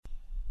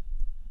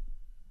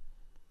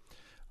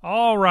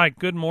All right,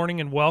 good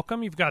morning and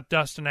welcome. You've got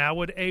Dustin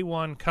Atwood,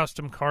 A1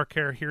 Custom Car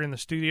Care here in the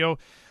studio.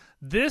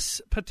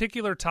 This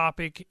particular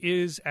topic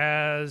is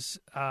as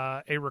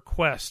a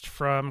request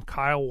from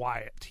Kyle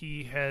Wyatt.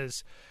 He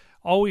has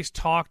always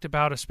talked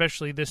about,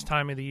 especially this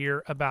time of the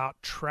year,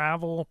 about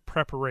travel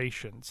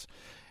preparations.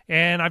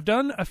 And I've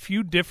done a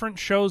few different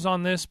shows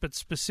on this, but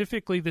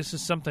specifically this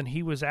is something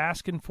he was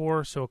asking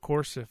for. So, of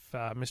course, if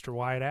Mr.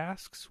 Wyatt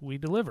asks, we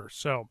deliver.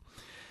 So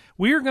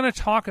we are going to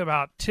talk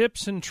about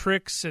tips and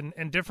tricks and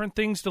different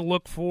things to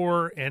look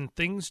for and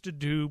things to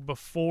do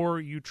before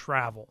you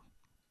travel.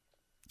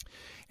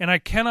 And I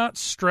cannot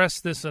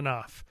stress this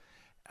enough.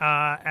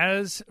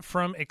 As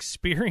from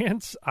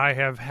experience, I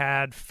have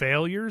had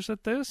failures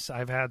at this.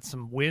 I've had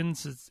some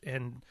wins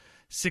and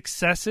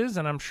successes,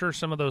 and I'm sure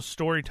some of those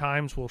story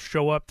times will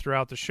show up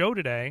throughout the show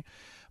today.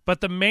 But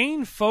the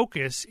main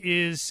focus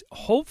is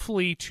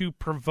hopefully to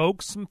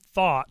provoke some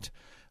thought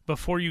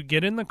before you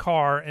get in the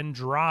car and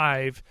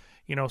drive,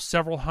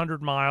 several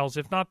hundred miles,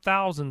 if not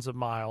thousands of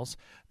miles,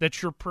 that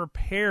you're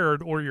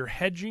prepared or you're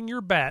hedging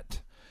your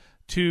bet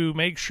to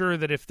make sure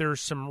that if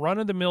there's some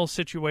run-of-the-mill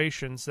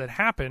situations that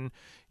happen,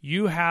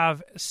 you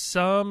have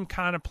some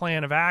kind of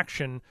plan of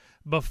action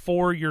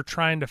before you're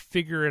trying to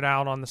figure it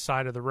out on the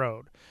side of the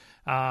road.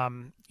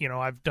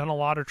 I've done a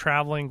lot of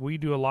traveling. We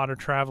do a lot of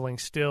traveling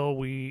still.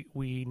 We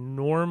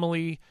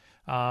normally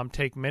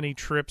take many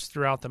trips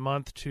throughout the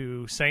month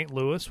to St.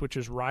 Louis, which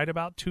is right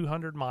about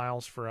 200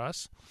 miles for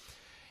us.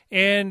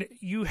 And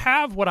you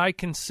have what I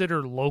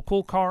consider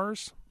local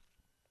cars.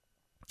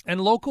 And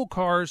local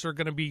cars are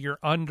going to be your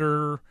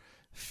under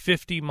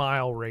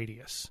 50-mile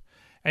radius.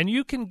 And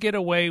you can get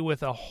away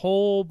with a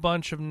whole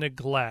bunch of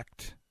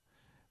neglect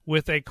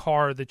with a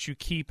car that you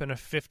keep in a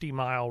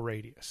 50-mile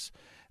radius.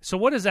 So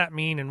what does that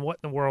mean, and what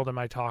in the world am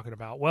I talking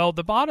about? Well,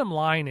 the bottom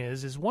line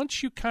is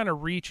once you kind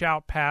of reach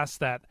out past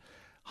that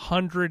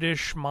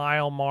 100-ish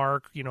mile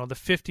mark, the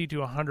 50 to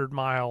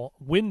 100-mile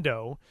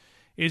window,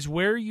 is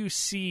where you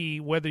see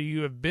whether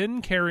you have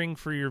been caring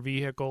for your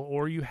vehicle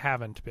or you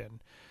haven't been.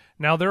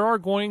 Now, there are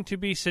going to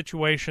be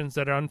situations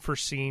that are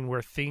unforeseen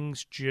where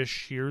things just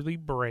sheerly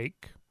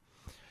break.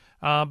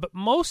 But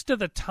most of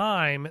the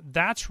time,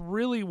 that's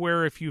really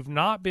where, if you've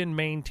not been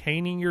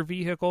maintaining your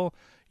vehicle,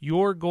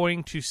 you're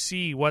going to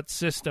see what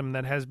system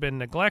that has been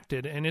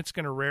neglected, and it's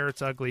going to rear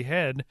its ugly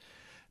head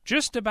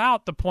just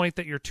about the point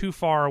that you're too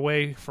far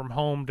away from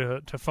home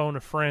to phone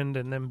a friend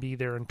and then be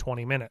there in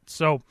 20 minutes.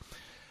 So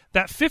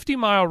that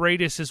 50-mile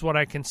radius is what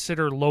I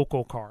consider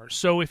local cars.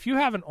 So if you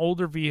have an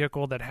older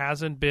vehicle that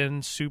hasn't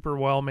been super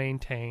well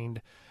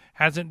maintained,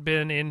 hasn't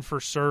been in for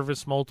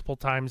service multiple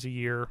times a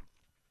year,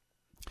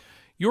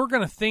 you're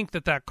going to think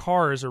that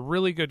car is a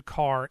really good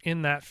car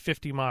in that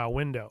 50-mile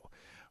window.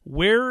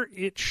 Where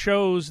it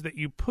shows that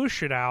you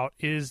push it out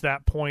is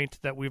that point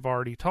that we've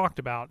already talked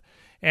about.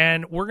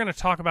 And we're going to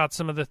talk about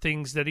some of the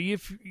things that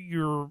if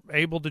you're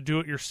able to do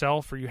it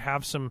yourself or you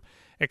have some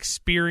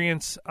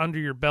experience under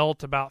your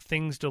belt about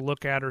things to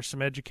look at or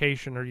some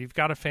education, or you've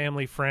got a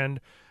family friend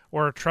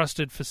or a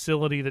trusted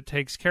facility that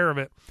takes care of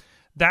it,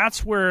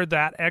 that's where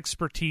that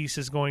expertise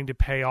is going to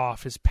pay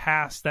off, is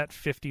past that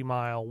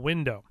 50-mile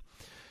window.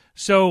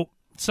 So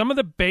some of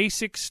the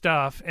basic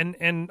stuff,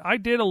 and I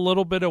did a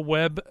little bit of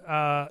web,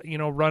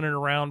 running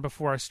around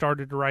before I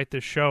started to write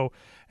this show,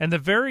 and the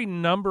very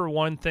number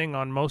one thing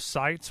on most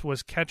sites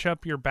was catch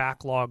up your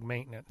backlog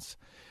maintenance.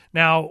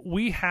 Now,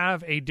 we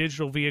have a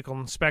digital vehicle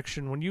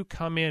inspection. When you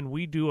come in,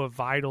 we do a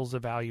vitals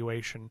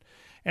evaluation,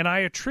 and I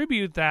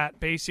attribute that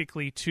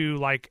basically to,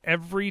 like,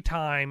 every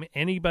time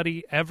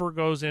anybody ever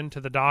goes into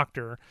the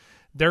doctor,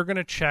 they're going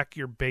to check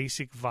your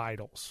basic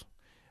vitals.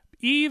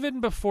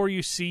 Even before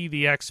you see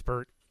the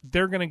expert,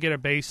 they're going to get a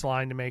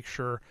baseline to make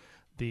sure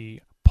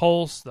the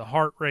pulse, the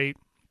heart rate,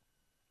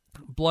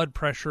 blood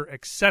pressure,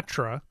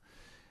 etc.,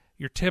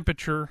 your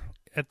temperature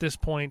at this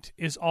point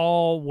is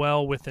all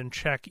well within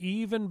check,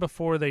 even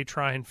before they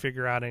try and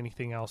figure out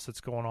anything else that's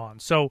going on.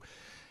 So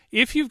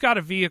if you've got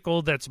a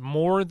vehicle that's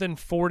more than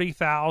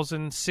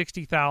 40,000,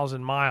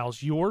 60,000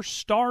 miles, you're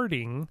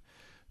starting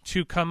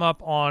to come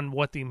up on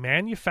what the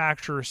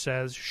manufacturer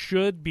says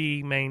should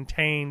be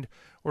maintained,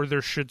 or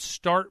there should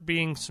start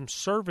being some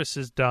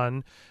services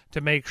done to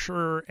make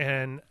sure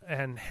and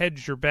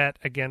hedge your bet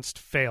against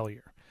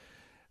failure.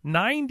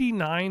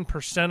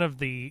 99% of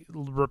the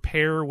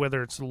repair,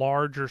 whether it's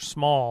large or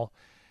small,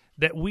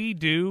 that we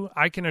do,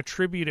 I can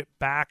attribute it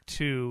back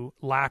to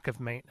lack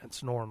of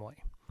maintenance normally.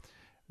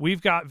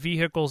 We've got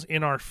vehicles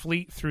in our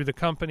fleet through the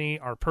company,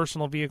 our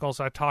personal vehicles,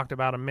 I talked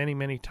about them many,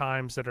 many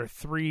times, that are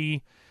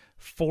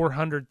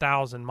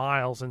 400,000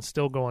 miles and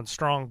still going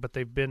strong, but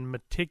they've been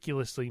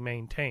meticulously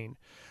maintained.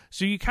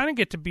 So you kind of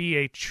get to be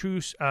a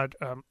choice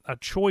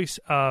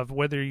of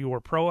whether you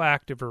are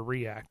proactive or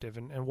reactive.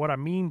 And what I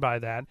mean by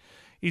that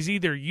is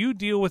either you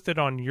deal with it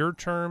on your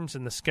terms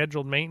and the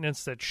scheduled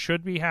maintenance that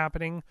should be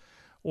happening,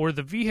 or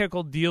the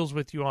vehicle deals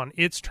with you on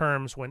its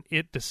terms when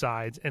it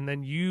decides, and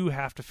then you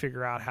have to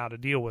figure out how to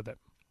deal with it.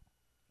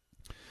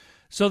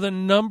 So the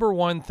number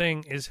one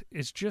thing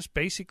is just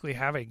basically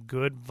have a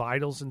good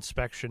vitals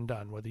inspection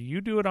done, whether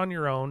you do it on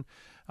your own.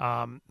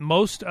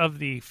 Most of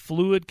the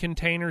fluid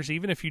containers,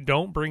 even if you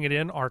don't bring it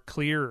in, are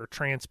clear or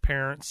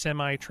transparent,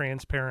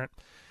 semi-transparent.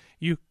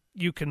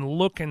 You can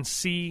look and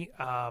see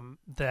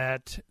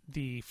that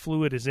the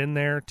fluid is in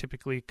there.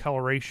 Typically,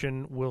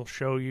 coloration will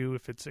show you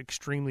if it's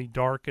extremely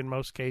dark in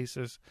most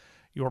cases,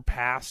 you're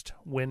past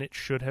when it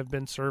should have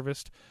been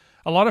serviced.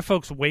 A lot of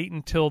folks wait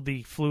until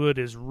the fluid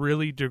is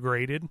really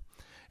degraded,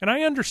 and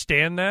I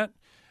understand that.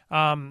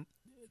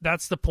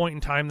 That's the point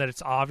in time that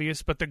it's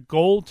obvious, but the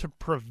goal to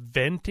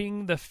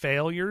preventing the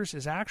failures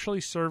is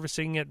actually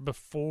servicing it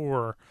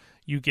before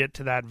you get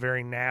to that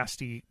very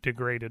nasty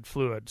degraded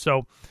fluid.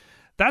 So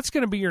that's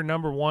going to be your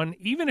number one.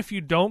 Even if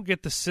you don't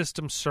get the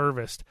system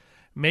serviced,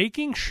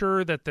 making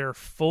sure that they're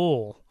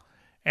full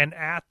and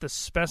at the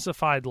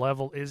specified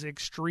level is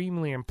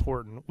extremely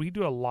important. We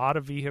do a lot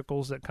of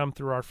vehicles that come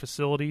through our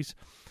facilities,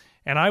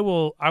 and I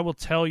will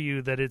tell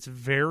you that it's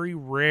very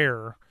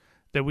rare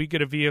that we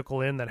get a vehicle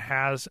in that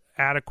has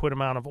adequate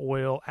amount of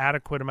oil,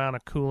 adequate amount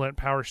of coolant,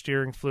 power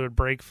steering fluid,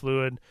 brake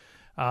fluid,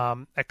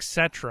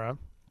 etc.,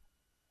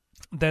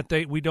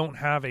 that we don't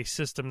have a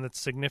system that's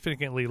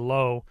significantly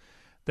low,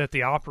 that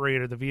the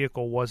operator of the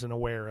vehicle wasn't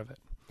aware of it.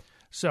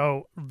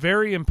 So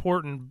very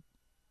important.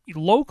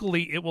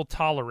 Locally, it will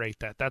tolerate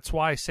that. That's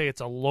why I say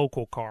it's a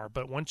local car.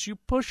 But once you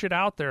push it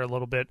out there a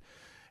little bit,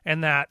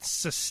 and that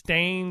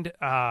sustained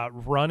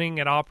running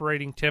at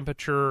operating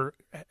temperature,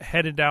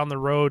 headed down the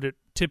road at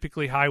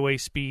typically highway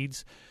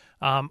speeds,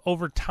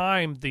 over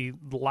time, the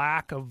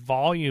lack of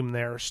volume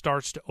there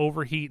starts to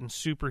overheat and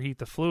superheat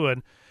the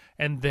fluid,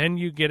 and then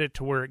you get it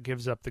to where it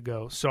gives up the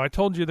ghost. So I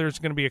told you there's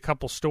going to be a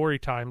couple story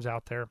times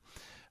out there.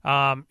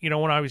 When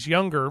I was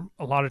younger,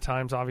 a lot of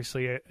times,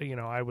 obviously,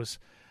 I was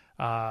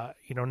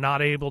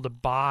not able to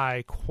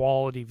buy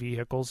quality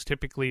vehicles.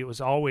 Typically, it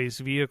was always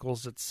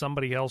vehicles that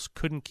somebody else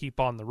couldn't keep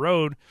on the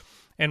road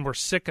and were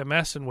sick of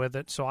messing with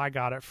it, so I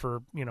got it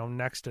for,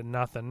 next to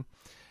nothing.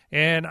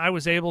 And I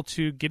was able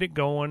to get it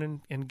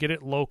going and get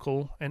it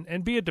local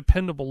and be a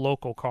dependable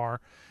local car.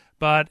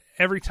 But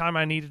every time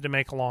I needed to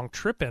make a long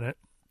trip in it,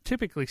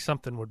 typically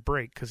something would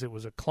break because it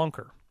was a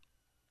clunker.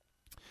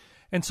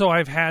 And so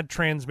I've had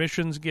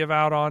transmissions give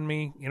out on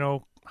me,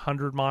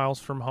 100 miles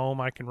from home.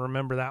 I can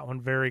remember that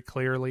one very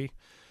clearly.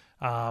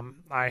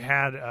 I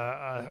had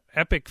a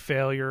epic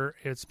failure.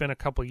 It's been a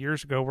couple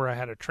years ago where I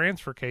had a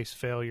transfer case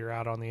failure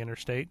out on the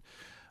interstate.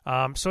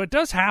 So it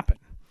does happen,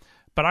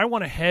 but I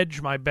want to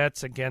hedge my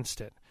bets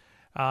against it,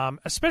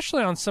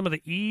 especially on some of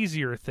the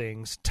easier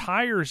things.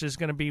 Tires is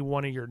going to be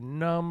one of your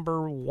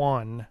number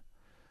one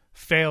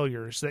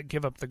failures that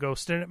give up the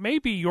ghost, and it may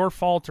be your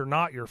fault or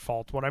not your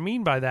fault. What I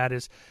mean by that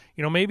is,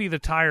 maybe the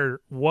tire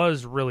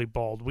was really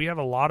bald. We have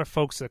a lot of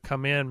folks that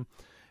come in,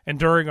 and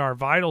during our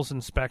vitals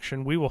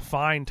inspection, we will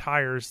find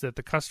tires that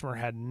the customer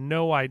had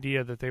no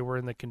idea that they were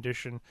in the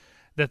condition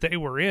that they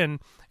were in,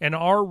 and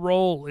our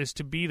role is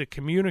to be the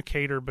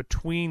communicator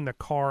between the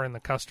car and the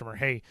customer.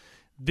 Hey,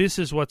 this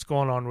is what's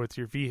going on with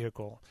your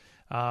vehicle.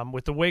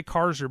 With the way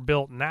cars are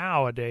built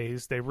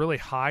nowadays, they really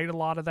hide a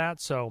lot of that,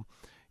 so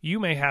you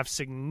may have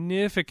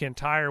significant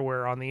tire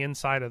wear on the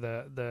inside of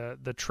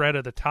the tread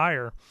of the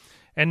tire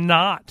and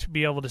not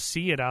be able to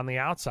see it on the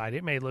outside.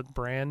 It may look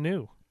brand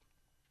new.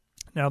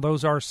 Now,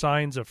 those are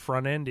signs of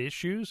front-end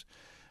issues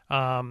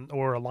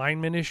or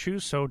alignment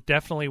issues, so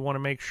definitely want to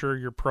make sure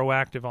you're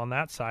proactive on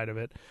that side of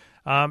it.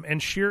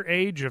 And sheer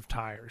age of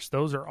tires.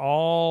 Those are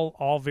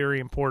all very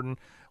important.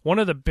 One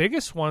of the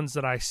biggest ones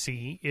that I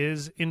see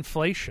is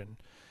inflation.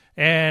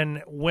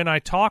 And when I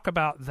talk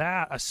about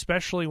that,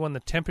 especially when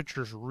the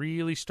temperatures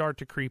really start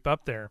to creep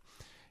up there,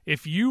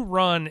 if you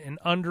run an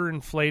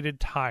underinflated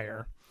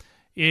tire,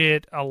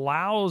 it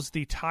allows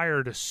the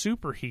tire to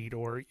superheat,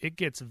 or it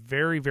gets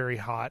very, very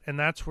hot, and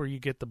that's where you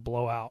get the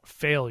blowout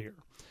failure.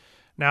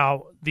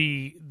 Now,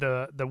 the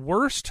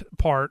worst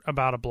part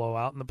about a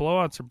blowout, and the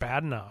blowouts are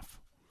bad enough,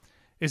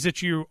 is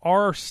that you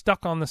are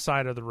stuck on the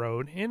side of the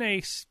road in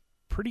a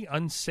pretty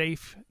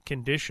unsafe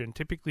condition,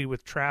 typically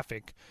with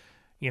traffic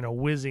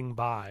whizzing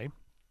by.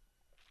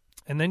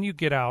 And then you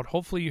get out.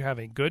 Hopefully you have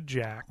a good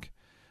jack.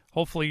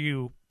 Hopefully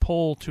you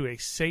pull to a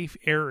safe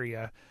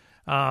area.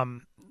 I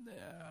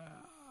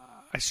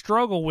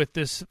struggle with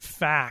this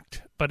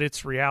fact, but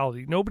it's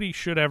reality. Nobody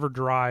should ever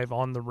drive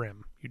on the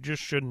rim. You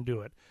just shouldn't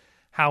do it.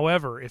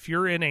 However, if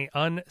you're in an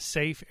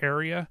unsafe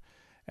area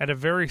at a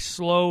very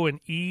slow and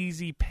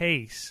easy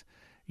pace,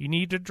 you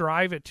need to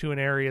drive it to an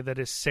area that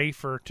is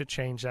safer to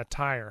change that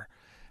tire.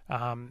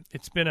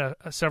 It's been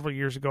several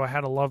years ago. I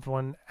had a loved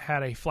one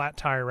had a flat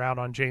tire out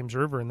on James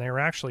River, and they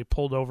were actually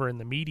pulled over in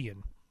the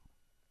median.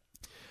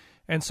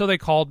 And so they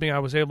called me. I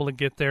was able to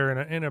get there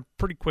in a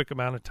pretty quick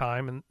amount of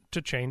time and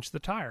to change the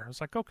tire. I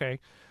was like, okay.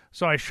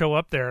 So I show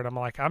up there, and I'm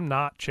like, I'm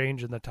not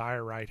changing the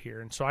tire right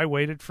here. And so I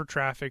waited for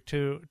traffic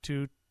to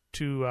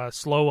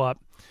slow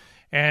up,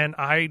 and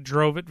I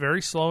drove it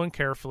very slow and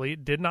carefully.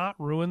 It did not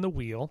ruin the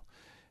wheel.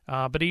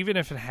 But even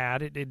if it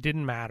had, it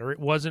didn't matter. It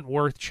wasn't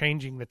worth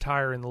changing the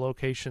tire in the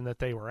location that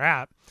they were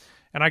at.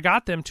 And I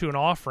got them to an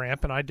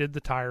off-ramp, and I did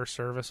the tire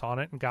service on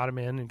it and got them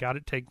in and got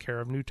it taken care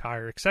of, new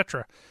tire,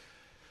 etc.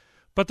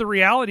 But the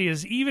reality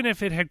is, even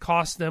if it had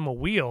cost them a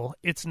wheel,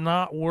 it's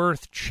not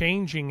worth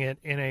changing it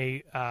in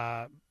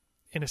a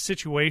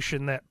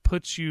situation that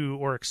puts you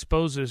or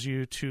exposes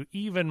you to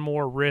even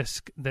more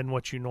risk than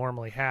what you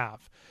normally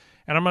have.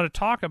 And I'm going to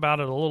talk about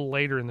it a little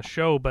later in the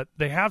show, but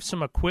they have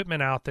some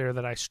equipment out there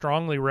that I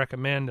strongly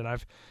recommend, and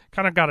I've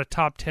kind of got a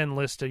top 10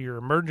 list of your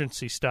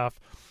emergency stuff.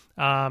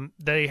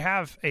 They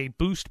have a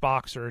boost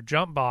box or a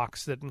jump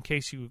box that in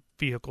case your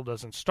vehicle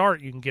doesn't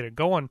start, you can get it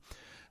going,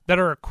 that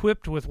are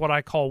equipped with what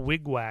I call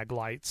wigwag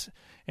lights.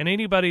 And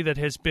anybody that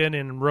has been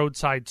in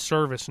roadside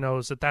service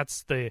knows that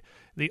that's the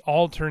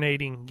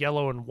alternating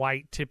yellow and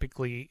white,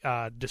 typically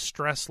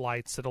distress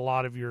lights that a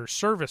lot of your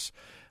service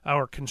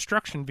or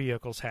construction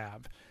vehicles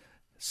have.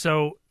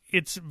 So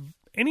it's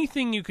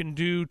anything you can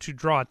do to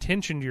draw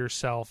attention to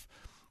yourself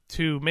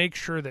to make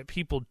sure that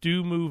people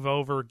do move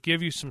over,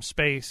 give you some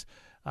space,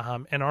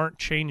 and aren't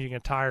changing a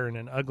tire in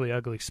an ugly,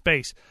 ugly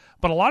space.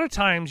 But a lot of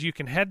times you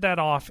can head that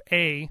off,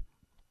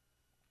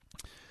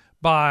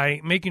 by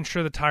making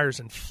sure the tire's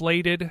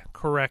inflated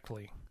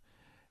correctly.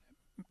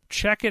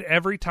 Check it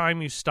every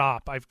time you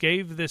stop. I've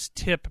gave this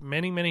tip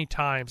many, many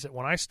times that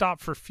when I stop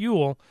for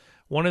fuel,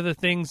 one of the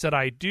things that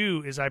I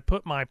do is I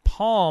put my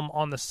palm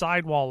on the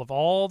sidewall of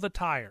all the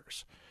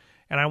tires.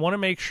 And I want to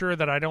make sure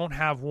that I don't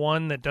have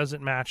one that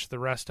doesn't match the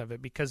rest of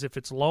it, because if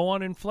it's low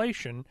on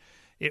inflation,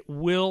 it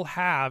will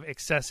have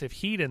excessive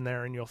heat in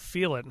there and you'll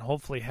feel it and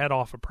hopefully head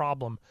off a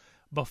problem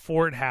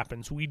before it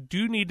happens. We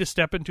do need to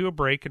step into a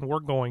break, and we're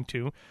going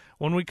to.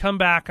 When we come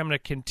back, I'm going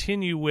to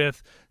continue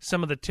with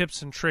some of the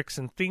tips and tricks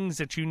and things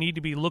that you need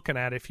to be looking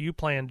at if you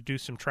plan to do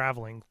some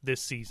traveling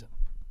this season.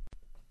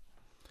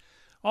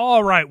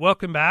 All right,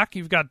 welcome back.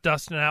 You've got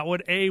Dustin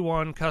Atwood,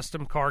 A1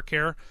 Custom Car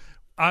Care.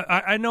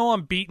 I know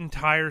I'm beating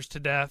tires to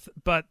death,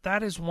 but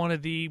that is one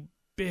of the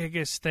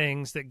biggest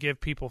things that give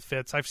people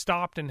fits. I've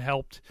stopped and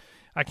helped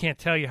I can't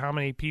tell you how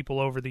many people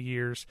over the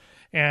years,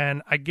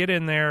 and I get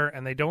in there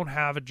and they don't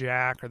have a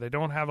jack or they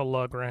don't have a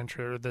lug wrench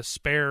or the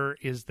spare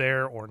is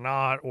there or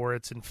not, or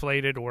it's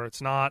inflated or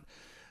it's not.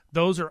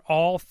 Those are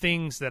all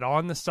things that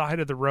on the side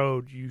of the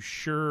road, you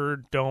sure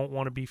don't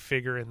want to be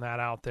figuring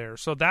that out there.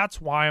 So that's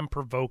why I'm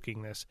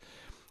provoking this.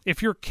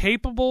 If you're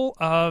capable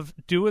of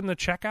doing the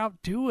checkout,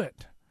 do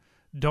it.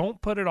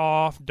 Don't put it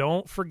off.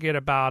 Don't forget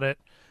about it.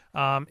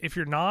 If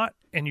you're not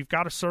and you've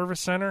got a service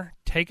center,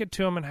 take it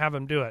to them and have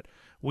them do it.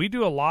 We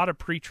do a lot of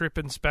pre-trip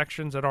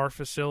inspections at our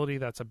facility.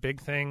 That's a big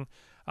thing.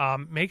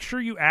 Make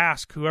sure you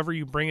ask whoever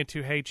you bring it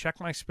to, hey, check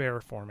my spare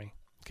for me.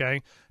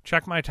 Okay,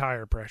 check my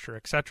tire pressure,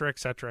 et cetera, et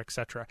cetera, et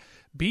cetera.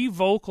 Be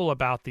vocal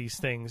about these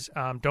things.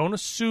 Don't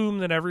assume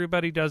that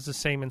everybody does the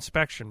same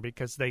inspection,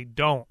 because they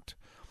don't.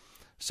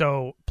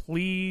 So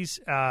please,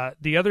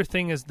 the other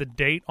thing is the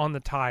date on the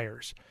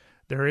tires.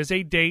 There is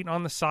a date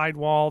on the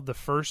sidewall. The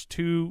first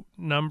two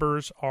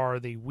numbers are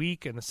the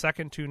week, and the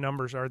second two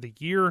numbers are the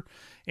year.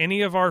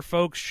 Any of our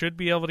folks should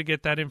be able to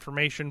get that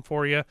information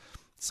for you.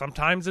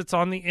 Sometimes it's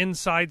on the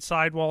inside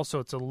sidewall, so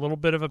it's a little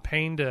bit of a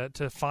pain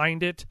to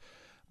find it.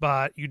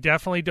 But you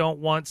definitely don't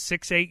want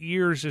 6-8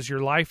 years as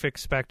your life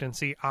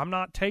expectancy. I'm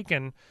not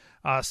taking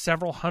a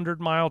several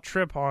 100-mile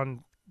trip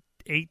on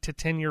 8 to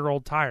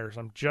 10-year-old tires.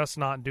 I'm just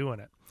not doing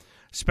it.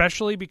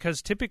 Especially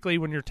because typically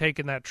when you're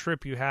taking that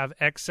trip, you have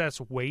excess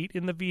weight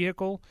in the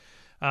vehicle.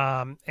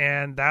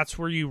 And that's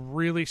where you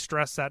really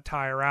stress that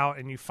tire out,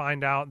 and you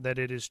find out that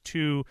it is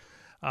too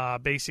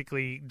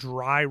basically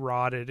dry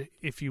rotted,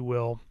 if you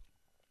will.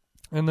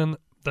 And then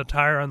the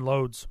tire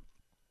unloads.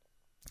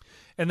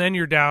 And then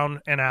you're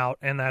down and out,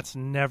 and that's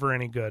never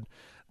any good.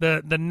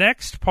 The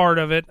next part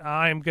of it,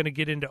 I'm going to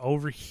get into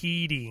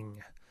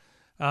overheating.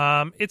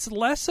 It's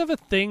less of a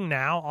thing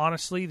now,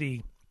 honestly.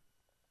 The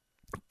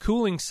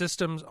cooling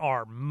systems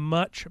are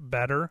much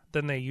better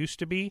than they used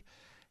to be.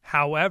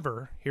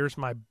 However, here's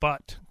my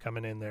but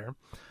coming in there.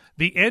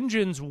 The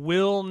engines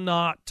will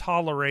not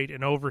tolerate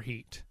an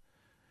overheat.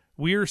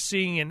 We are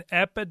seeing an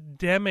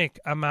epidemic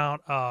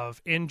amount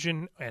of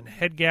engine and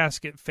head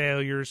gasket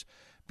failures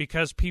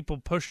because people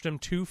pushed them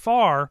too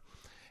far,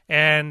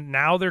 and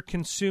now they're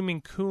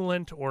consuming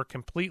coolant or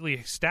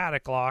completely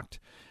static locked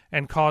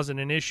and causing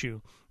an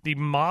issue. The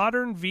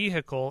modern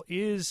vehicle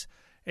is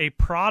a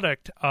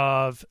product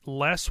of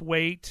less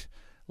weight,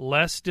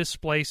 less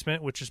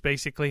displacement, which is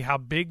basically how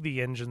big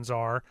the engines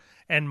are,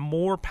 and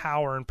more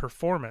power and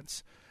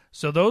performance.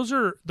 So those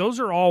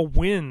are all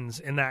wins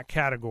in that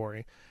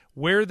category.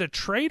 Where the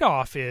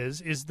trade-off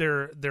is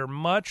they're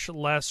much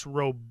less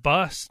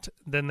robust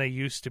than they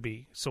used to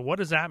be. So what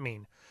does that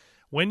mean?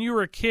 When you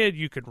were a kid,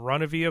 you could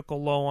run a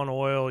vehicle low on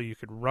oil, you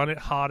could run it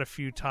hot a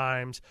few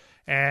times,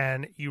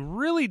 and you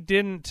really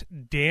didn't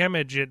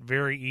damage it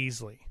very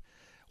easily.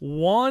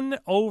 One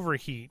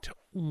overheat,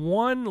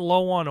 one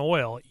low on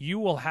oil, you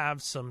will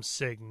have some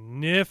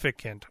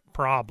significant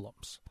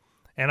problems.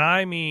 And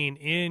I mean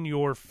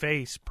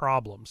in-your-face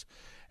problems.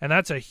 And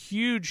that's a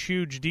huge,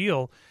 huge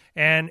deal.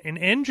 And an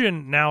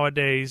engine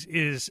nowadays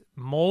is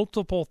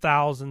multiple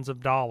thousands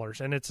of dollars,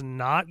 and it's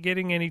not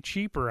getting any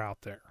cheaper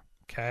out there,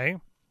 okay?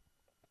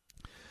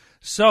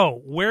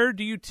 So where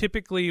do you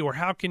typically, or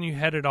how can you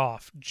head it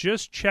off?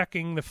 Just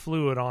checking the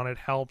fluid on it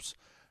helps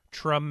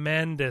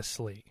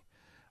tremendously.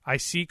 I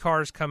see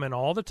cars come in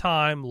all the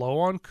time, low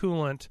on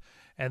coolant,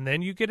 and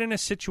then you get in a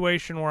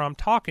situation where I'm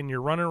talking,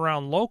 you're running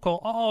around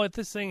local, oh,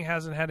 this thing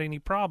hasn't had any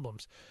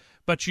problems.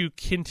 But you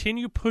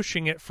continue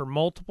pushing it for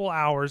multiple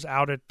hours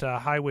out at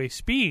highway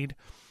speed,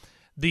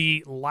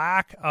 the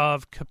lack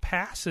of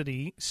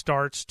capacity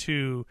starts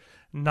to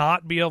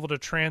not be able to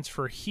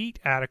transfer heat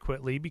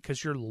adequately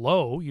because you're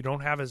low. You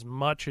don't have as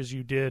much as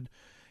you did,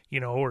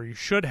 or you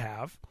should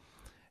have.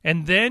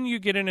 And then you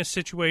get in a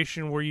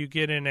situation where you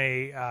get in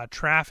a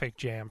traffic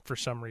jam for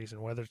some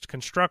reason, whether it's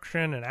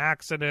construction, an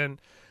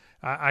accident.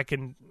 I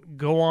can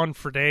go on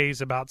for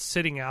days about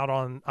sitting out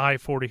on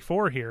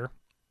I-44 here.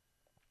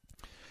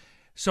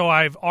 So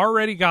I've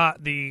already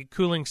got the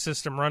cooling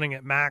system running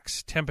at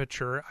max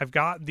temperature. I've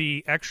got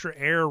the extra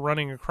air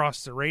running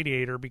across the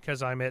radiator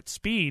because I'm at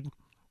speed.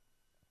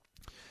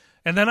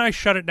 And then I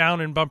shut it down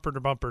in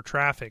bumper-to-bumper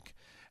traffic.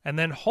 And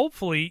then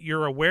hopefully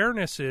your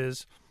awareness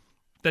is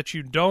that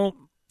you don't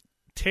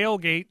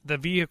tailgate the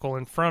vehicle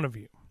in front of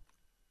you.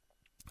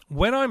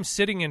 When I'm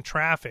sitting in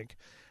traffic,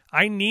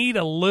 I need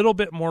a little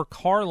bit more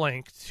car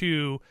length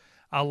to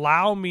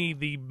allow me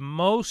the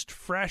most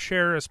fresh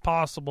air as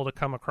possible to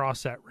come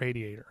across that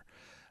radiator.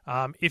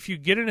 If you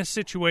get in a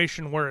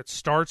situation where it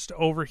starts to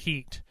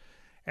overheat,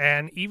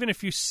 and even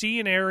if you see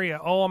an area,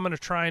 I'm going to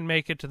try and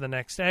make it to the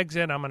next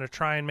exit, I'm going to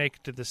try and make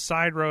it to the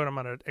side road, I'm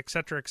going to et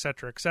cetera, et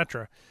cetera, et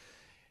cetera,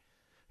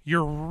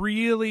 you're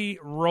really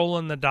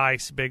rolling the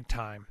dice big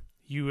time.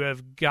 You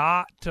have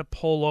got to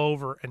pull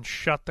over and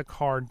shut the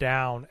car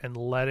down and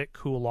let it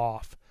cool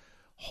off.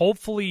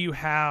 Hopefully you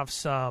have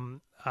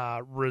some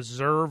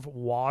reserve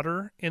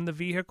water in the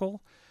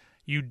vehicle.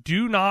 You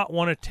do not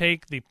want to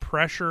take the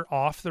pressure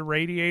off the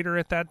radiator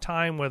at that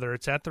time, whether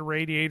it's at the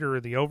radiator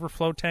or the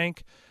overflow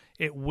tank.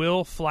 It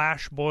will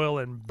flash boil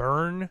and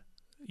burn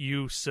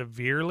you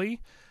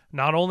severely.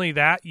 Not only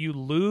that, you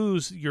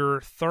lose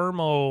your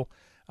thermal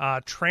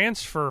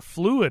transfer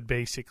fluid,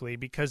 basically,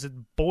 because it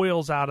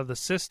boils out of the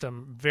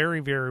system very,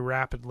 very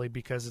rapidly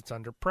because it's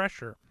under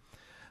pressure.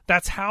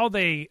 That's how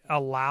they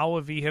allow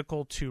a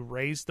vehicle to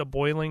raise the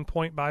boiling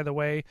point, by the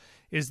way,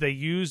 is they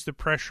use the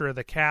pressure of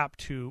the cap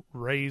to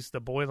raise the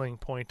boiling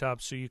point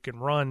up so you can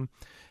run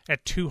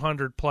at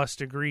 200 plus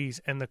degrees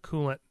and the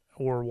coolant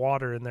or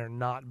water in there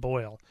not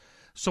boil.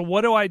 So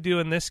what do I do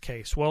in this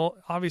case? Well,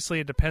 obviously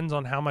it depends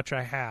on how much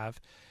I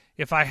have.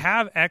 If I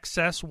have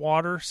excess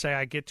water, say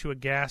I get to a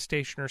gas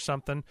station or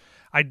something,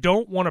 I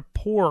don't want to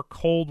pour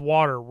cold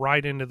water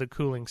right into the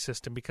cooling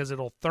system because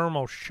it'll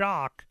thermal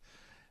shock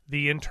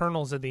the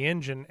internals of the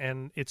engine,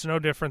 and it's no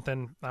different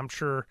than, I'm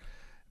sure,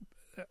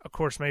 of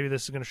course, maybe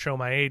this is going to show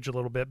my age a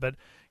little bit, but,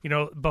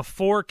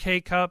 before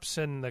K-Cups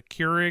and the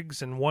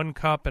Keurigs and 1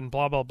 cup and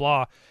blah, blah,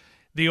 blah,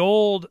 the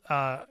old,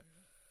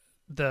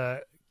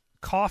 the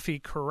coffee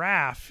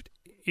carafe,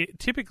 it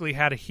typically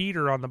had a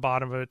heater on the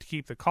bottom of it to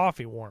keep the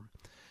coffee warm.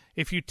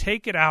 If you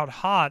take it out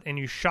hot and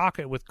you shock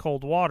it with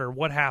cold water,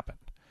 what happened?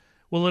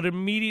 Well, it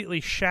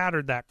immediately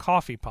shattered that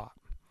coffee pot.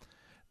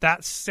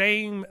 That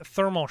same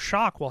thermal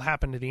shock will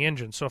happen to the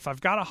engine. So if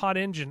I've got a hot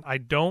engine, I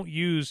don't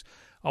use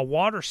a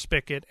water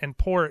spigot and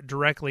pour it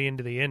directly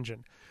into the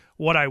engine.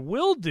 What I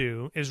will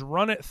do is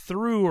run it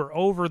through or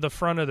over the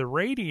front of the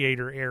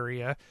radiator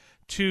area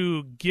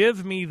to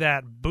give me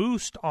that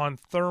boost on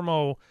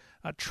thermo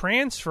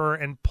transfer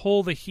and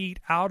pull the heat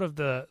out of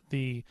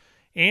the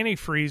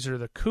antifreeze or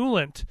the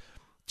coolant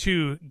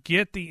to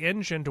get the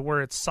engine to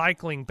where it's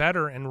cycling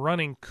better and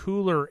running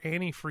cooler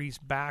antifreeze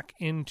back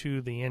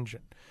into the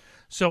engine.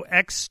 So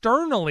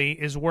externally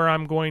is where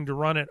I'm going to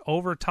run it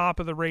over top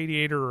of the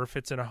radiator, or if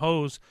it's in a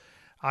hose,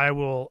 I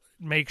will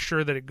make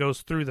sure that it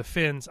goes through the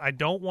fins. I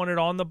don't want it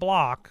on the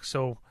block,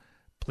 so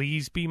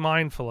please be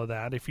mindful of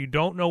that. If you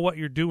don't know what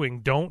you're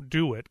doing, don't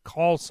do it.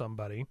 Call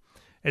somebody,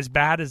 as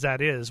bad as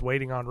that is,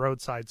 waiting on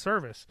roadside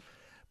service.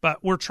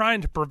 But we're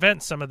trying to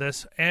prevent some of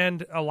this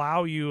and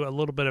allow you a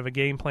little bit of a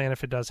game plan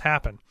if it does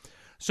happen.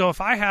 So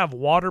if I have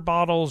water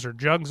bottles or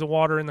jugs of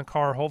water in the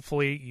car,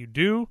 hopefully you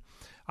do,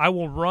 I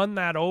will run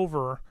that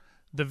over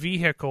the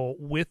vehicle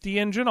with the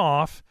engine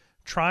off,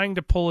 trying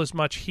to pull as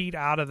much heat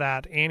out of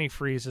that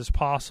antifreeze as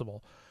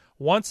possible.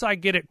 Once I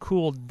get it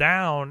cooled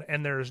down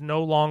and there's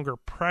no longer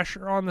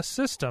pressure on the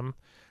system,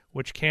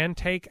 which can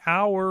take an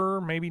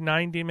hour, maybe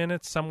 90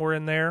 minutes, somewhere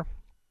in there,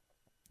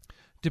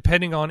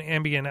 depending on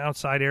ambient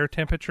outside air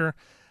temperature,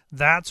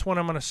 that's when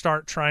I'm going to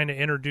start trying to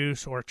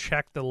introduce or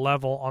check the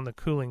level on the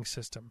cooling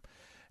system.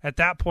 At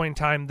that point in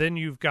time, then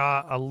you've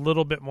got a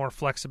little bit more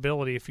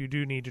flexibility if you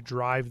do need to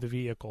drive the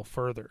vehicle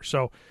further.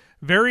 So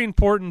very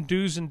important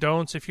do's and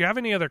don'ts. If you have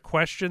any other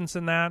questions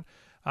in that,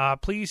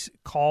 please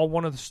call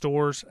one of the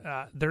stores.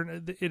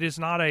 It is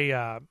not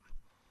a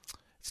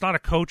It's not a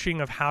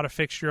coaching of how to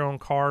fix your own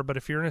car, but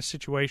if you're in a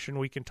situation,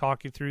 we can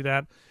talk you through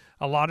that.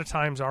 A lot of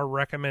times our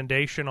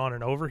recommendation on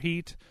an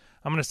overheat,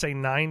 I'm going to say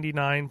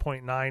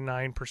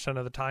 99.99%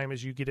 of the time,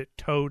 is you get it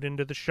towed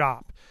into the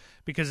shop,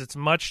 because it's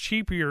much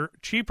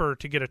cheaper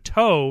to get a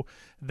tow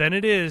than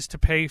it is to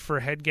pay for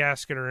a head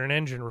gasket or an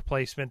engine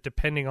replacement,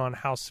 depending on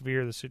how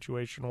severe the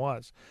situation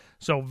was.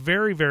 So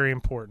very, very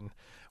important.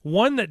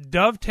 One that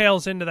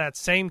dovetails into that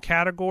same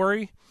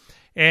category,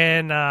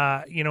 and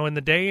in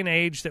the day and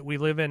age that we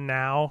live in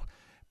now,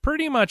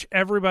 pretty much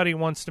everybody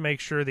wants to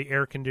make sure the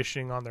air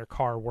conditioning on their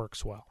car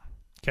works well.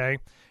 Okay,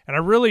 and I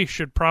really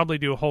should probably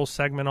do a whole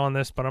segment on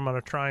this, but I'm going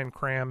to try and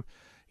cram,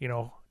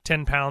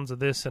 10 pounds of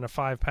this in a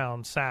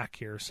 5-pound sack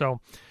here.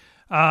 So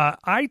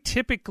I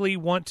typically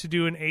want to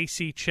do an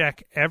AC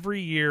check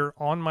every year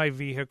on my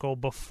vehicle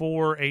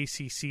before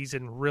AC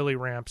season really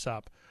ramps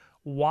up.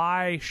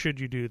 Why should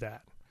you do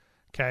that?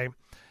 Okay,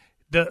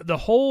 the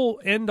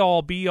whole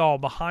end-all, be-all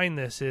behind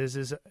this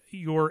is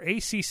your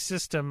AC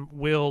system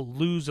will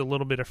lose a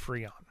little bit of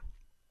Freon.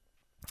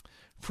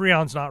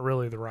 Freon's not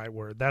really the right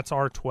word. That's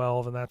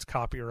R12, and that's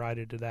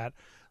copyrighted to that.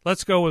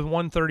 Let's go with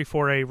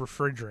 134A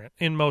refrigerant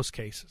in most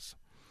cases.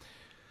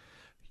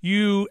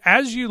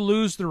 As you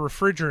lose the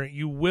refrigerant,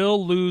 you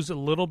will lose a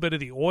little bit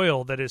of the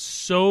oil that is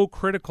so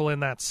critical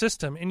in that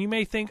system. And you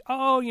may think,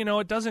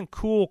 it doesn't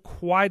cool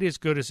quite as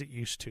good as it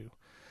used to.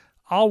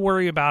 I'll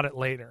worry about it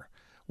later.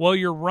 Well,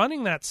 you're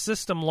running that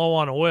system low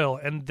on oil,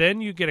 and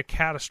then you get a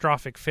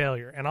catastrophic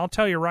failure. And I'll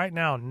tell you right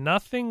now,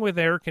 nothing with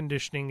air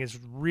conditioning is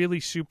really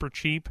super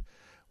cheap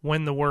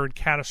when the word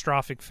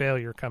catastrophic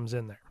failure comes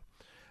in there.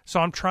 So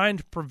I'm trying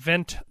to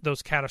prevent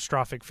those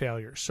catastrophic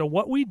failures. So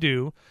what we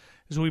do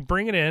is we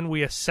bring it in,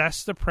 we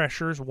assess the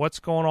pressures, what's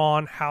going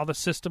on, how the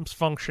system's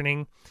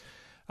functioning.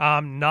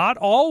 Not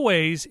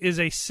always is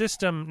a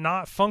system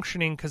not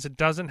functioning because it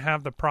doesn't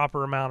have the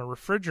proper amount of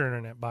refrigerant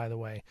in it, by the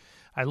way.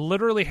 I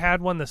literally had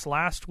one this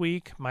last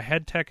week. My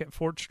head tech at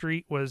Fort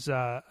Street was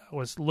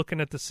looking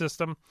at the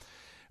system.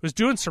 Was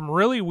doing some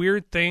really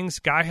weird things.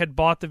 Guy had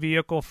bought the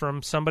vehicle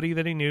from somebody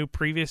that he knew,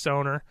 previous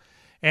owner,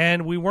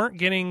 and we weren't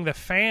getting the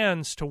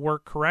fans to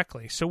work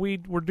correctly. So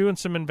we were doing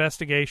some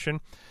investigation.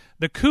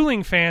 The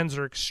cooling fans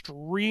are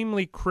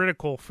extremely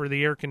critical for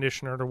the air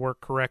conditioner to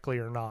work correctly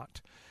or not.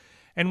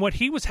 And what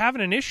he was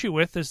having an issue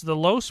with is the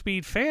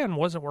low-speed fan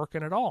wasn't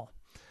working at all.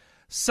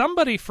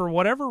 Somebody, for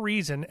whatever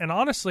reason, and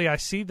honestly I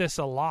see this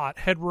a lot,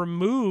 had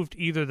removed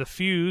either the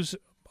fuse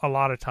a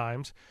lot of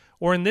times,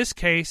 or in this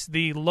case,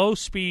 the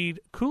low-speed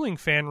cooling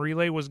fan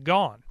relay was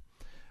gone.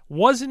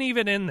 Wasn't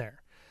even in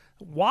there.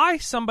 Why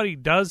somebody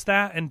does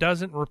that and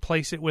doesn't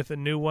replace it with a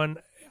new one,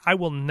 I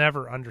will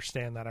never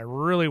understand that. I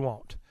really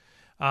won't.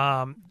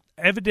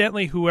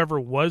 Evidently, whoever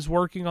was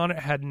working on it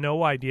had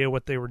no idea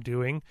what they were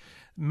doing.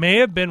 May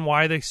have been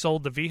why they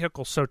sold the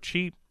vehicle so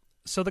cheap.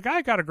 So the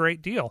guy got a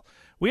great deal.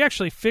 We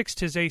actually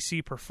fixed his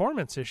AC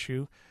performance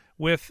issue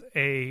with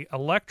a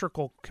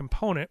electrical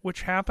component,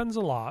 which happens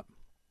a lot.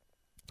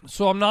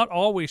 So I'm not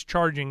always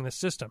charging the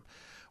system.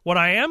 What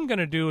I am going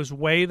to do is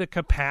weigh the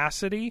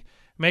capacity,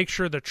 make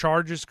sure the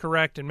charge is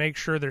correct, and make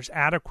sure there's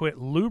adequate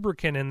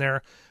lubricant in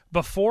there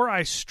before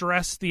I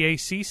stress the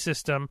AC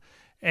system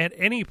at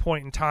any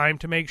point in time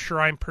to make sure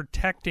I'm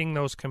protecting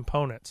those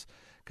components.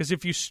 Because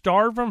if you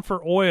starve them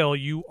for oil,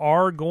 you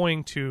are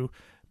going to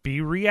be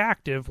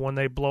reactive when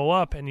they blow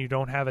up and you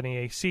don't have any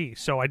AC.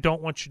 So I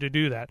don't want you to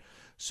do that.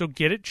 So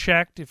get it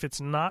checked. If it's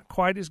not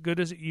quite as good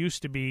as it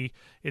used to be,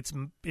 it's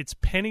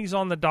pennies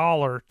on the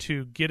dollar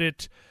to get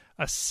it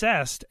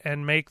assessed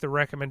and make the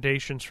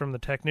recommendations from the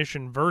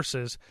technician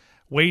versus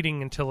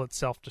waiting until it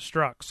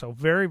self-destructs. So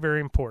very, very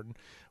important.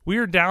 We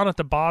are down at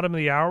the bottom of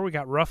the hour. We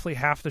got roughly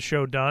half the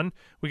show done.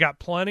 We got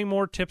plenty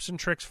more tips and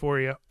tricks for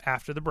you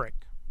after the break.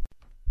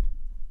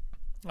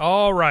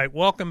 All right,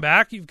 welcome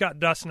back. You've got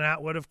Dustin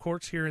Atwood, of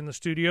course, here in the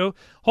studio,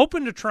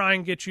 hoping to try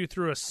and get you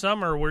through a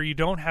summer where you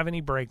don't have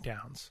any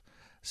breakdowns,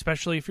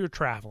 especially if you're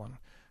traveling,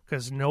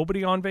 because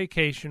nobody on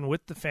vacation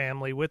with the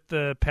family, with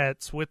the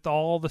pets, with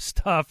all the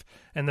stuff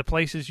and the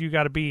places you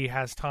got to be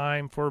has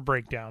time for a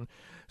breakdown.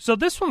 So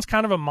this one's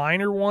kind of a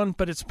minor one,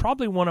 but it's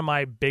probably one of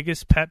my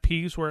biggest pet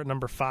peeves. We're at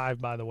number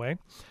 5, by the way.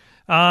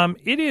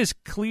 It is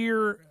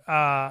clear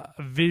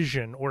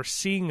vision or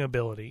seeing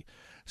ability.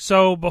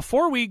 So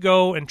before we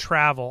go and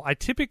travel, I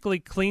typically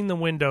clean the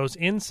windows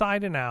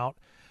inside and out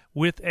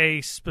with a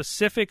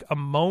specific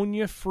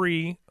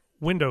ammonia-free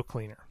window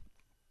cleaner.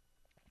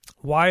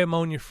 Why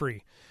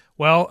ammonia-free?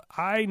 Well,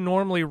 I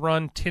normally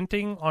run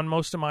tinting on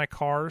most of my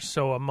cars,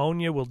 so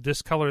ammonia will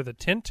discolor the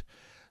tint.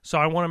 So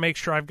I want to make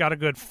sure I've got a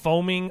good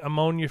foaming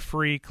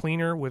ammonia-free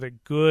cleaner with a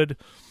good,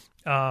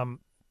 not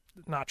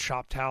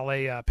shop towel,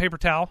 a paper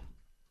towel.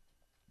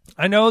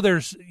 I know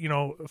there's,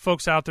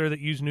 folks out there that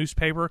use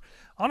newspaper.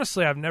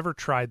 Honestly, I've never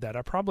tried that.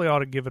 I probably ought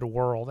to give it a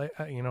whirl.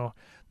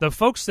 The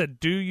folks that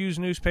do use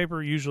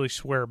newspaper usually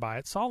swear by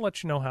it, so I'll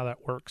let you know how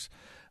that works.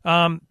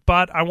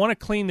 But I want to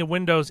clean the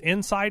windows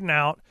inside and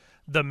out,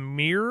 the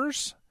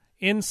mirrors,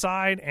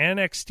 inside and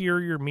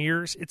exterior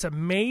mirrors. It's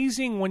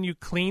amazing when you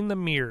clean the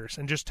mirrors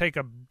and just take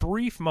a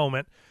brief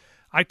moment.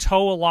 I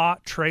tow a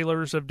lot,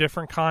 trailers of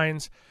different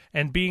kinds,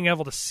 and being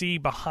able to see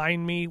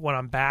behind me when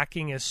I'm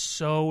backing is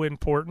so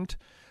important.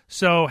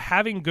 So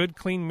having good,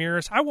 clean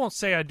mirrors, I won't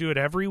say I do it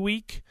every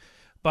week,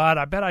 but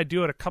I bet I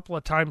do it a couple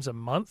of times a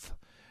month.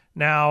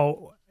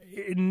 Now,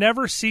 it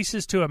never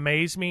ceases to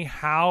amaze me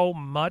how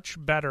much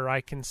better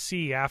I can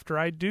see after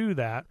I do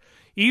that,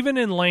 even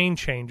in lane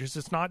changes.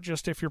 It's not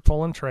just if you're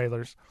pulling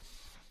trailers,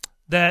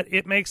 that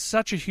it makes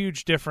such a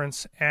huge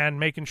difference, and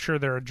making sure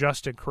they're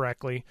adjusted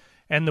correctly,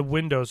 and the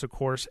windows, of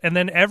course. And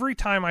then every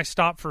time I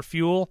stop for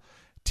fuel,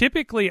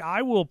 typically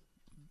I will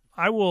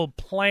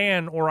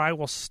plan, or I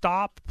will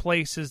stop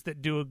places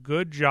that do a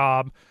good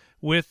job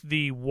with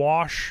the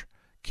wash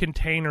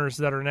containers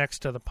that are next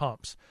to the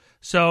pumps.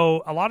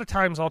 So a lot of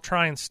times I'll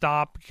try and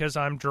stop because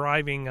I'm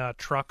driving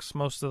trucks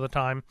most of the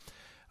time.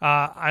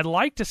 I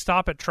like to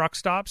stop at truck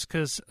stops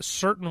because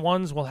certain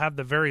ones will have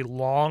the very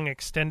long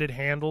extended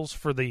handles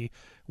for the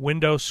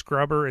window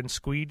scrubber and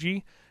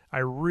squeegee. I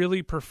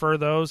really prefer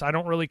those. I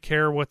don't really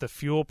care what the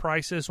fuel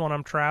price is when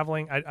I'm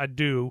traveling. I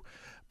do,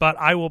 but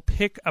I will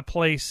pick a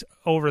place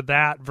over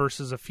that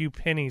versus a few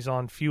pennies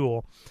on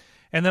fuel.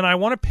 And then I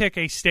want to pick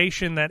a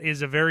station that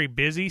is a very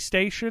busy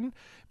station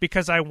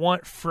because I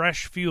want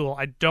fresh fuel.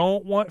 I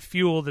don't want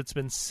fuel that's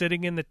been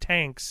sitting in the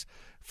tanks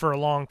for a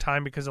long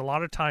time, because a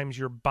lot of times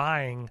you're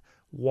buying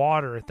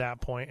water at that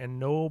point, and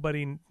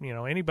nobody,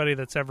 anybody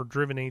that's ever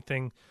driven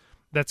anything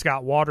that's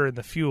got water in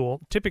the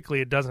fuel, typically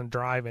it doesn't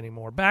drive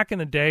anymore. Back in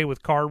the day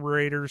with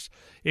carburetors,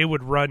 it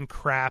would run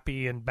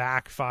crappy and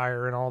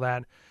backfire and all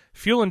that.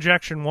 Fuel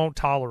injection won't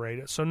tolerate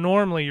it, so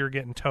normally you're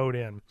getting towed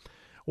in.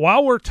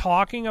 While we're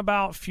talking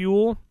about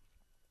fuel,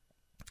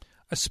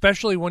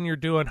 especially when you're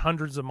doing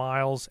hundreds of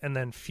miles and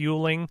then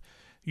fueling,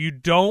 you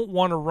don't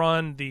want to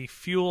run the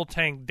fuel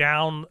tank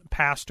down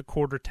past a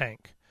quarter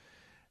tank.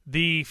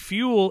 The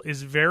fuel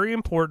is very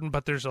important,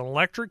 but there's an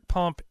electric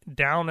pump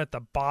down at the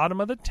bottom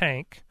of the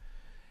tank,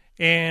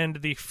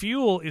 and the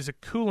fuel is a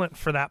coolant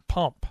for that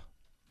pump.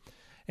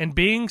 And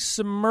being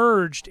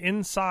submerged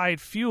inside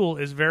fuel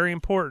is very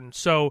important.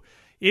 So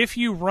if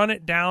you run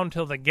it down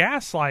till the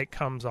gas light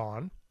comes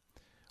on,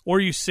 or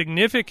you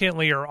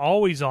significantly are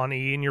always on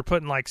E and you're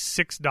putting like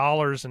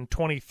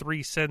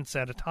 $6.23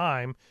 at a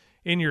time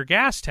in your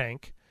gas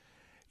tank,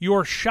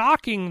 you're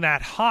shocking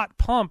that hot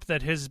pump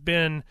that has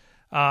been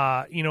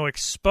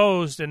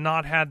exposed and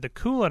not had the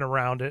coolant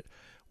around it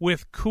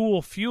with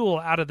cool fuel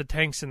out of the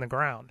tanks in the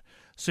ground.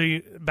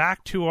 So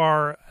back to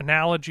our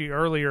analogy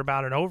earlier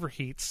about an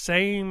overheat,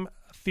 same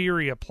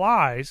theory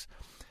applies,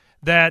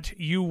 that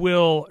you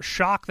will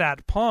shock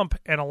that pump,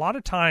 and a lot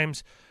of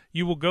times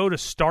you will go to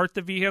start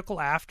the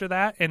vehicle after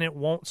that and it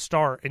won't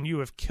start, and you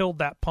have killed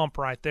that pump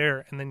right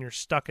there, and then you're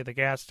stuck at the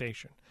gas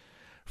station.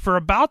 For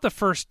about the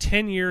first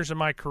 10 years of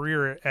my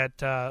career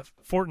at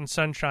Fort and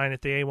Sunshine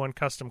at the A1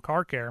 Custom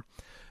Car Care,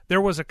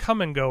 there was a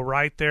come and go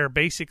right there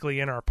basically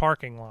in our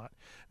parking lot.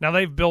 Now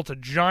they've built a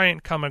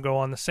giant come and go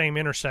on the same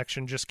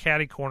intersection, just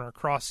catty corner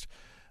across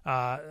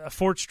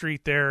Fort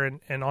Street there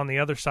and on the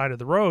other side of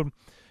the road.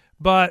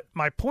 But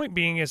my point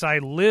being is I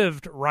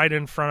lived right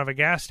in front of a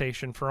gas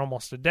station for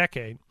almost a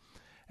decade.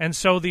 And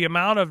so the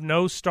amount of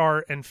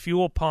no-start and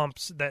fuel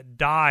pumps that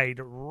died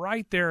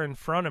right there in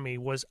front of me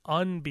was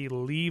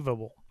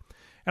unbelievable.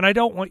 And I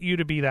don't want you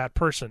to be that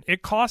person.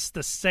 It costs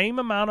the same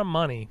amount of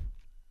money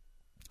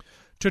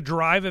to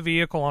drive a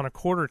vehicle on a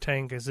quarter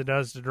tank as it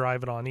does to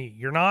drive it on E.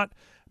 You're not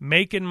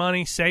making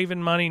money,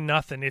 saving money,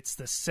 nothing. It's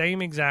the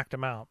same exact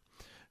amount.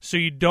 So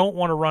you don't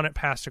want to run it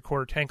past a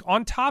quarter tank.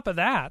 On top of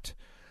that,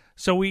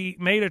 so we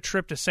made a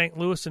trip to St.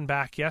 Louis and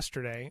back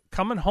yesterday.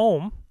 Coming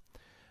home,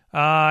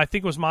 I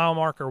think it was mile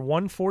marker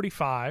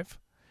 145.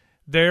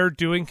 They're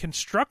doing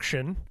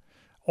construction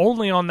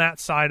only on that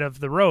side of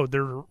the road.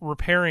 They're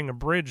repairing a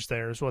bridge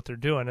there is what they're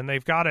doing, and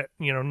they've got it,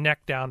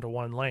 neck down to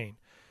one lane.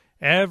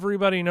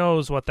 Everybody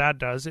knows what that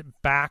does.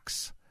 It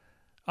backs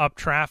up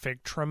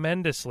traffic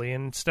tremendously,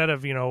 and instead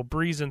of,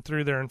 breezing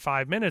through there in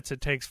 5 minutes,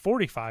 it takes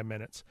 45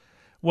 minutes.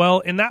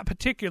 Well, in that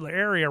particular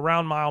area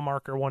around mile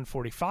marker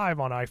 145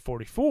 on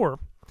I-44,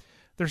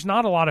 there's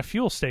not a lot of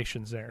fuel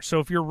stations there. So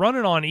if you're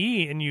running on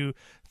E and you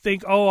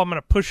think, I'm going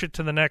to push it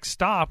to the next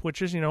stop,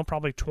 which is,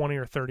 probably 20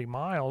 or 30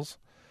 miles,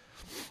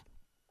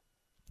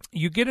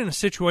 you get in a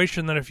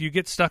situation that if you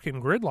get stuck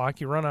in gridlock,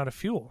 you run out of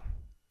fuel.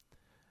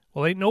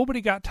 Well, ain't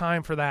nobody got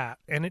time for that,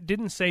 and it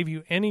didn't save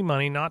you any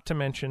money, not to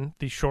mention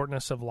the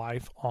shortness of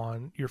life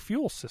on your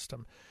fuel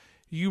system.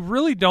 You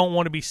really don't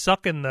want to be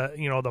sucking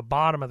the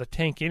bottom of the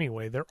tank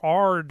anyway. There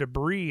are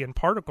debris and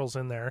particles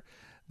in there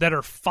that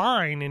are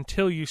fine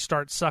until you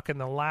start sucking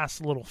the last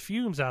little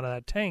fumes out of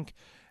that tank,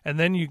 and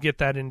then you get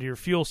that into your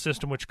fuel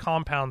system, which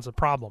compounds the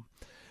problem.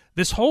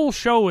 This whole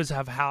show is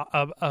about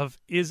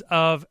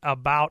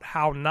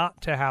how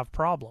not to have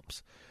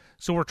problems.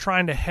 So we're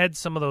trying to head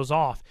some of those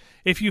off.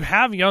 If you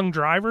have young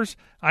drivers,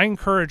 I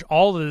encourage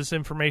all of this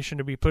information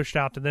to be pushed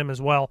out to them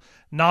as well,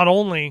 not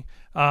only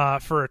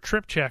for a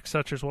trip check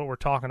such as what we're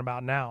talking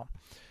about now.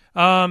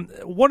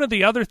 One of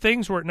the other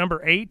things, we're at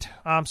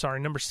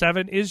number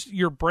 7, is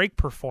your brake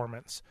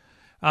performance.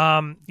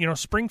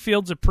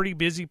 Springfield's a pretty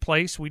busy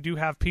place. We do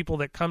have people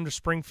that come to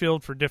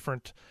Springfield for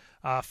different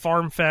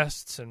farm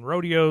fests and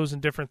rodeos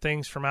and different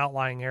things from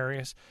outlying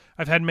areas.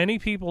 I've had many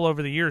people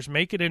over the years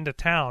make it into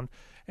town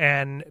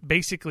and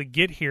basically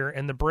get here,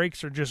 and the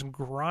brakes are just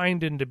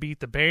grinding to beat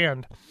the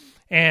band.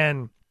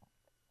 And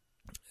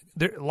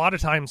a lot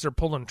of times they're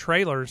pulling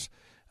trailers,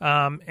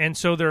 and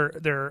so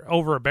they're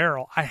over a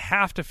barrel. I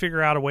have to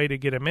figure out a way to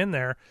get them in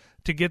there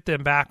to get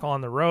them back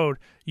on the road.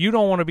 You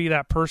don't want to be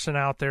that person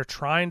out there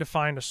trying to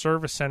find a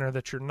service center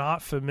that you're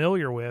not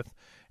familiar with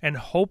and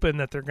hoping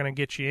that they're going to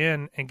get you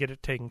in and get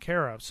it taken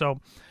care of. So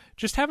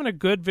just having a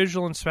good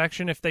visual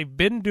inspection. If they've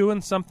been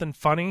doing something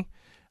funny,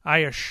 I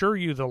assure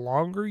you the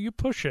longer you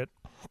push it,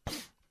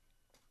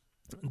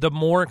 the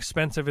more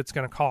expensive it's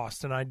going to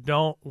cost, and I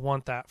don't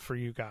want that for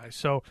you guys.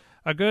 So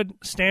a good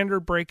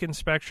standard brake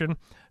inspection.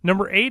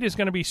 Number 8 is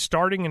going to be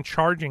starting and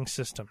charging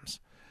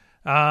systems.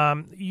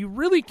 You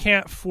really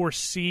can't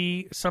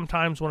foresee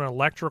sometimes when an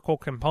electrical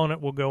component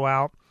will go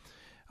out.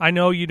 I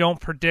know you don't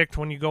predict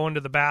when you go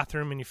into the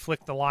bathroom and you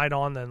flick the light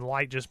on, then the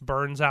light just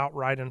burns out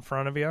right in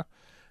front of you.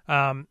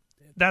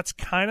 That's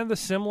kind of the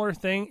similar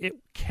thing. It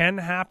can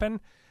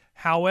happen.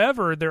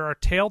 However, there are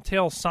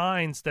telltale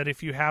signs that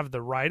if you have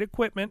the right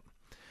equipment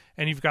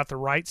and you've got the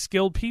right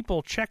skilled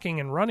people checking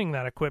and running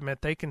that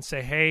equipment, they can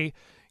say, hey,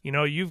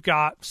 you've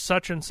got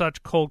such and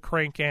such cold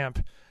crank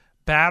amp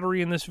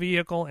battery in this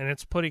vehicle and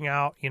it's putting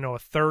out, a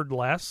third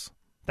less.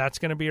 That's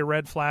going to be a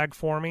red flag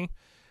for me.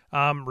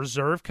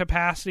 Reserve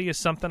capacity is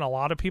something a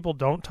lot of people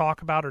don't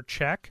talk about or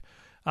check.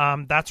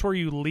 That's where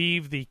you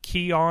leave the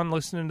key on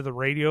listening to the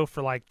radio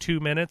for like 2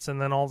 minutes and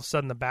then all of a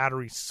sudden the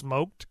battery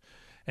smoked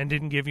and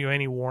didn't give you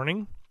any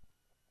warning.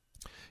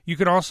 You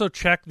can also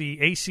check the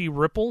AC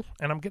ripple,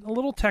 and I'm getting a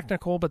little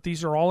technical, but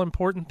these are all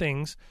important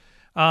things.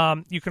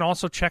 You can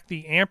also check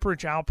the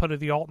amperage output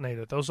of the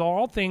alternator. Those are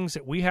all things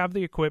that we have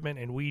the equipment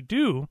and we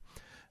do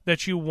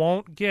that you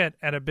won't get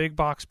at a big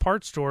box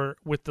parts store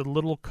with the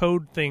little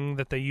code thing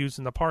that they use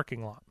in the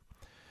parking lot.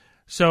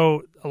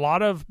 So a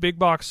lot of big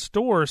box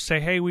stores say,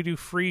 hey, we do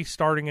free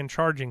starting and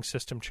charging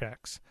system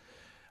checks.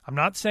 I'm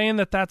not saying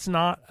that that's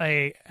not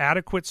an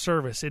adequate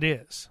service. It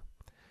is.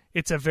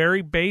 It's a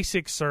very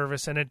basic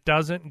service, and it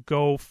doesn't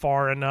go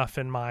far enough,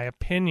 in my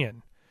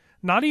opinion.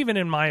 Not even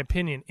in my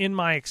opinion, in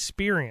my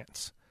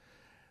experience.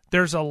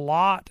 There's a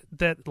lot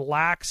that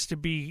lacks to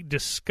be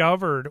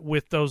discovered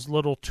with those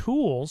little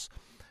tools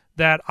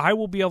that I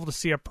will be able to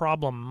see a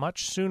problem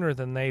much sooner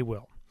than they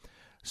will.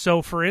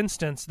 So, for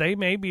instance, they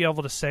may be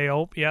able to say,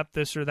 oh, yep,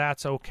 this or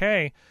that's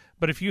okay,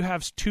 but if you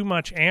have too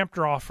much amp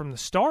draw from the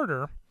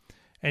starter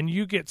and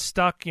you get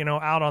stuck,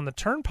 out on the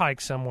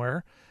turnpike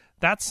somewhere,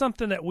 that's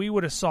something that we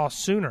would have saw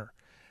sooner.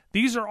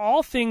 These are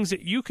all things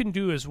that you can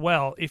do as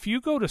well. If you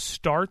go to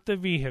start the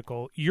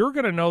vehicle, you're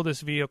going to know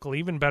this vehicle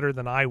even better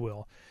than I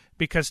will,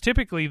 because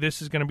typically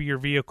this is going to be your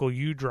vehicle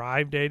you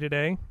drive day to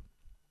day.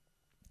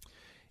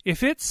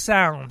 If it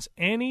sounds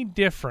any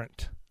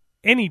different,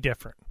 even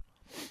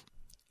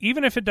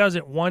if it does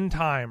it 1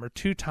 time or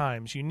 2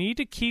 times, you need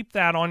to keep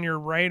that on your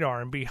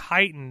radar and be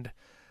heightened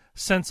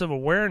sense of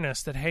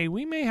awareness that, hey,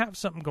 we may have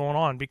something going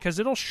on, because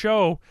it'll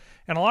show.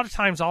 And a lot of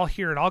times I'll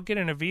hear it. I'll get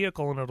in a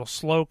vehicle and it'll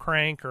slow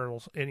crank, or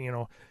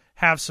it'll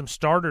have some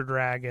starter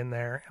drag in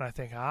there, and I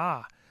think,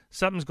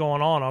 something's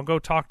going on. I'll go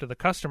talk to the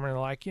customer, and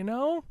they're like,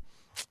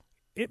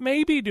 it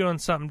may be doing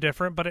something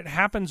different, but it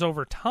happens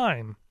over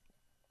time,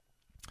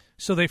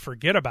 so they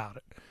forget about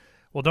it.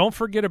 Well, don't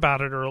forget about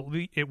it, or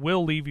it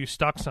will leave you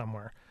stuck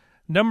somewhere.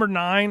 Number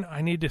 9,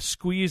 I need to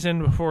squeeze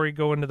in before we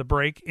go into the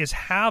break, is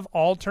have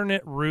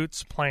alternate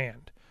routes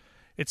planned.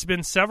 It's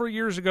been several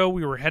years ago.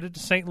 We were headed to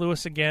St.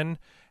 Louis again,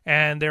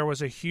 and there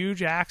was a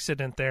huge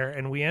accident there,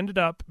 and we ended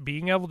up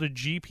being able to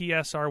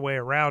GPS our way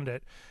around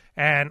it.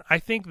 And I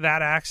think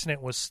that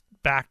accident was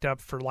backed up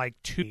for like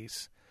 2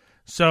 days.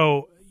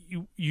 So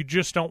you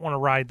just don't want to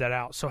ride that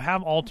out. So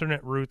have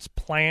alternate routes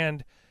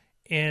planned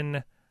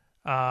in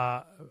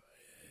a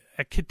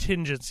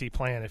contingency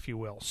plan, if you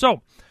will.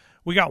 So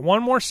we got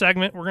one more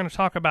segment. We're going to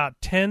talk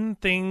about 10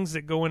 things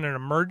that go in an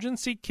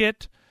emergency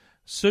kit,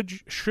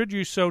 should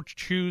you so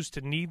choose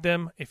to need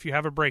them if you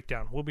have a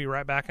breakdown. We'll be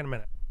right back in a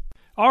minute.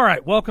 All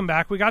right, welcome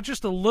back. We got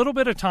just a little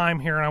bit of time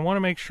here, and I want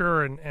to make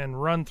sure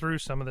and run through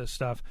some of this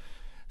stuff.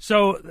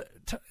 So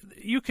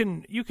you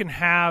can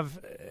have,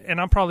 and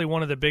I'm probably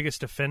one of the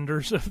biggest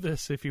offenders of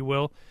this, if you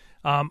will.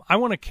 I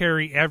want to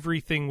carry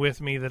everything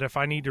with me that if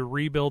I need to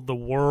rebuild the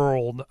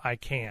world, I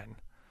can.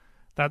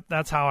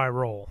 That's how I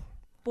roll.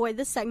 Boy,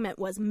 this segment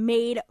was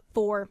made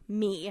for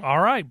me. All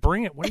right,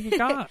 bring it. What do you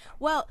got?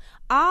 Well,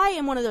 I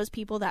am one of those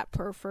people that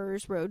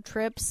prefers road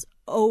trips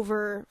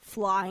over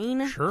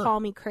flying. Sure. Call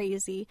me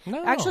crazy.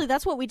 No. Actually,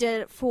 that's what we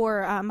did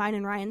for mine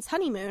and Ryan's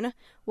honeymoon,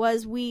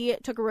 was we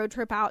took a road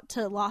trip out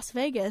to Las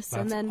Vegas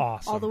and then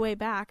awesome. all the way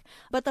back.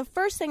 But the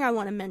first thing I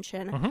want to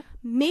mention,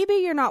 maybe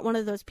you're not one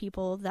of those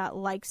people that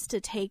likes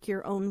to take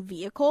your own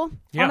vehicle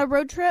on a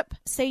road trip.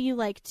 Say you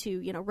like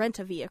to, rent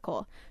a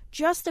vehicle.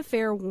 Just a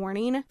fair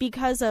warning,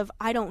 because of,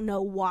 I don't know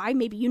why,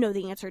 maybe you know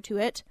the answer to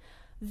it,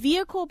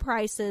 vehicle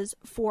prices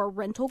for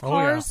rental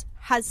cars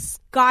has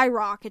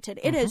skyrocketed.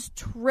 It has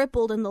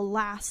tripled in the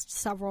last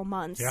several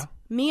months. Yeah.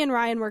 Me and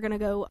Ryan were going to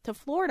go to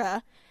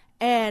Florida,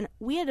 and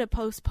we had to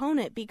postpone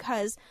it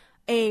because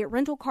a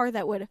rental car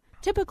that would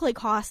typically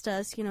cost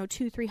us,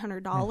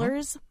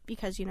 $200-$300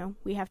 because,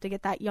 we have to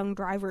get that young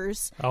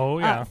driver's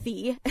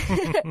fee.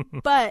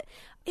 But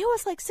it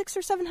was like $600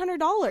 or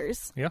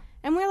 $700. Yeah.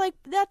 And we're like,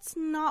 that's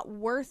not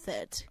worth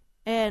it.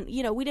 And,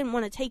 we didn't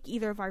want to take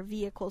either of our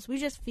vehicles. We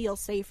just feel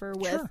safer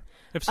with... Sure.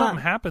 If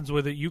something happens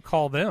with it, you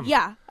call them.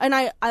 Yeah. And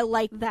I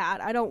like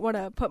that. I don't want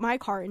to put my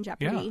car in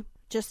jeopardy. Yeah.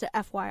 Just a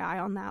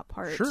FYI on that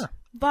part. Sure.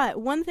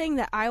 But one thing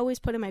that I always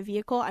put in my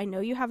vehicle, I know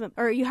you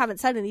haven't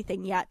said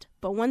anything yet,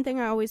 but one thing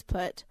I always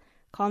put,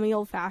 call me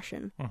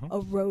old-fashioned, a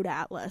road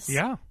atlas.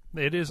 Yeah,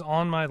 it is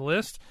on my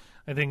list.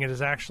 I think it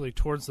is actually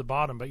towards the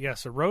bottom. But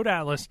yes, a road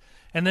atlas,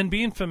 and then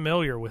being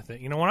familiar with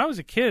it. When I was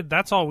a kid,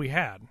 that's all we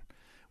had.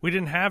 We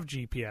didn't have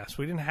GPS.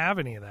 We didn't have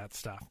any of that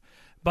stuff.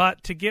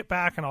 But to get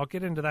back, and I'll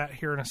get into that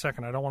here in a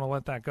second. I don't want to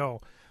let that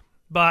go.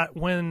 But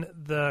when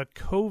the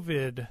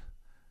COVID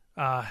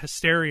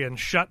hysteria and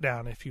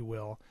shutdown, if you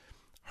will,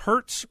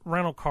 Hertz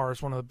Rental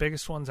Cars, one of the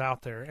biggest ones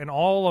out there, and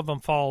all of them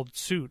followed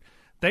suit.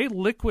 They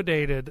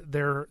liquidated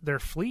their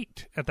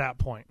fleet at that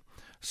point.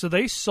 So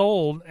they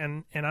sold,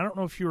 and I don't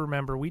know if you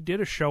remember, we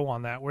did a show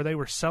on that where they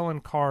were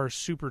selling cars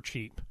super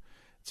cheap.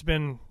 It's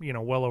been,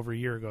 well over a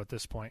year ago at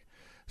this point.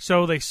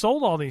 So they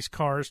sold all these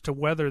cars to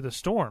weather the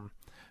storm.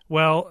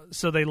 Well,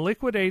 so they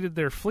liquidated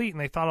their fleet, and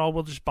they thought,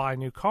 we'll just buy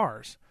new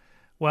cars.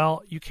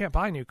 Well, you can't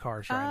buy new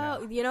cars right now.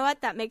 Oh, you know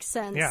what? That makes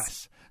sense.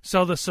 Yes.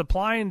 So the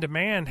supply and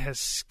demand has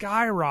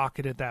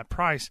skyrocketed that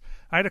price.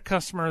 I had a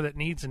customer that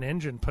needs an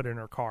engine put in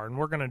her car, and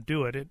we're going to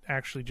do it. It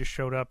actually just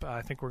showed up.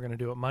 I think we're going to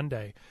do it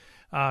Monday.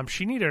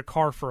 She needed a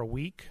car for a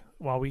week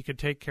while we could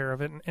take care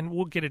of it, and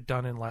we'll get it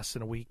done in less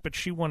than a week. But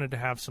she wanted to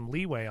have some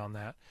leeway on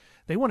that.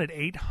 They wanted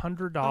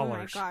 $800. Oh,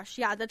 my gosh.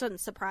 Yeah, that doesn't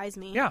surprise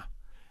me. Yeah.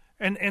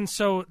 And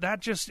so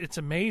that it's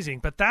amazing.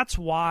 But that's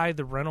why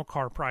the rental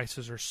car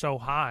prices are so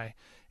high,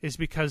 is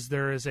because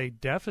there is a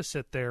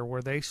deficit there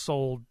where they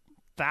sold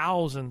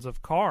thousands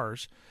of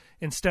cars.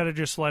 Instead of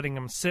just letting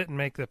them sit and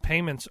make the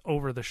payments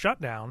over the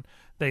shutdown,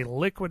 they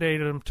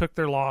liquidated them, took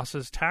their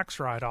losses, tax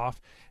write-off,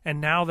 and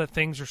now that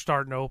things are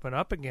starting to open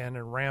up again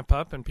and ramp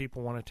up and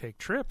people want to take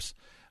trips,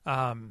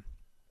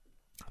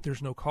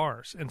 there's no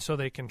cars. And so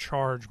they can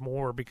charge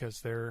more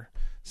because they're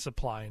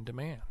supply and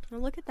demand.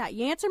 Well, look at that.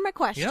 You answered my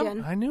question.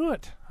 Yep, I knew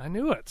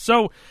it.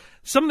 So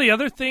some of the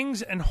other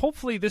things, and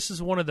hopefully this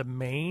is one of the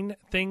main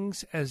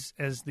things as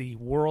the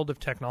world of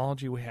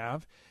technology we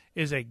have,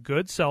 is a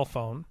good cell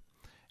phone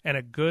and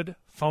a good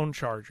phone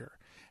charger.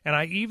 And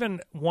I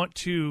even want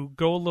to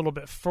go a little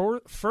bit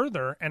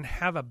further and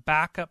have a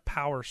backup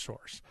power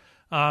source.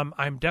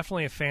 I'm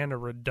definitely a fan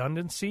of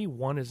redundancy.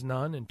 1 is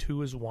none and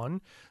 2 is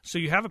 1. So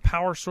you have a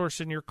power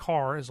source in your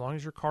car as long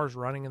as your car is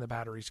running and the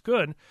battery's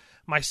good.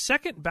 My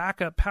second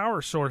backup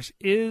power source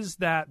is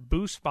that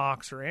boost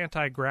box or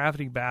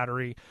anti-gravity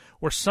battery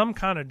or some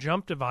kind of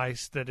jump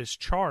device that is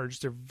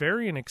charged. They're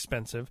very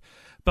inexpensive,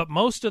 but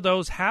most of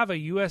those have a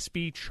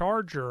USB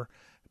charger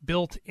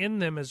built in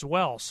them as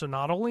well. So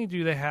not only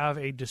do they have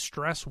a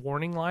distress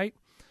warning light,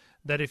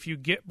 that if you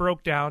get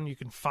broke down, you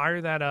can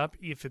fire that up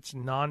if it's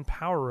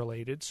non-power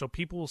related, so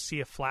people will see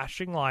a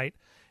flashing light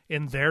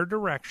in their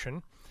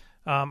direction.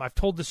 I've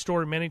told this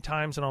story many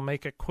times, and I'll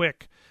make it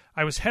quick.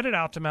 I was headed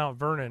out to Mount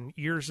Vernon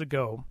years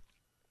ago,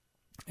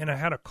 and I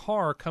had a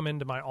car come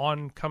into my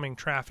oncoming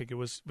traffic. It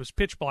was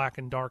pitch black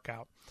and dark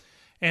out,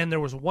 and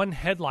there was one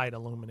headlight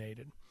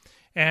illuminated.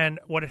 And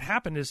what had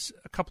happened is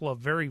a couple of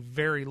very,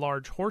 very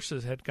large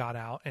horses had got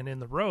out and in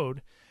the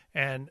road,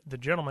 and the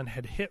gentleman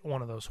had hit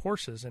one of those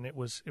horses, and it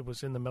was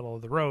in the middle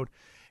of the road,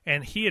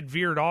 and he had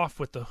veered off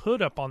with the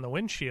hood up on the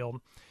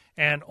windshield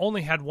and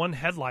only had one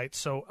headlight.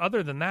 So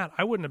other than that,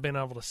 I wouldn't have been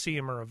able to see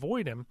him or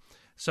avoid him.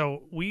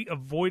 So we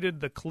avoided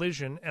the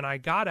collision, and I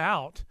got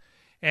out,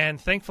 and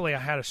thankfully I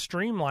had a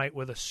stream light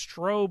with a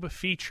strobe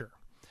feature.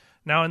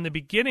 Now, in the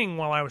beginning,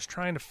 while I was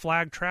trying to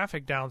flag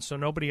traffic down so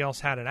nobody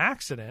else had an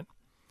accident,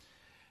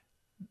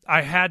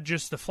 I had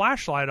just the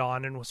flashlight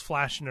on and was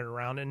flashing it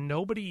around, and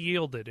nobody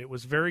yielded. It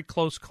was very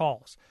close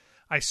calls.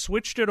 I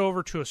switched it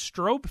over to a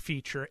strobe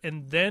feature,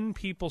 and then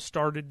people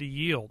started to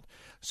yield.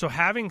 So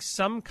having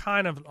some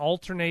kind of an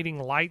alternating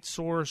light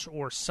source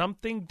or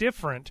something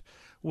different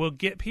will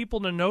get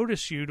people to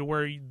notice you to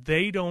where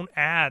they don't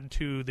add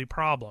to the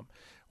problem.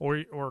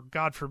 Or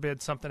God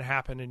forbid, something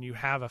happened and you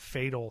have a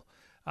fatal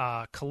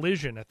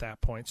collision at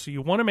that point. So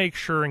you want to make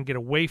sure and get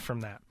away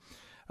from that.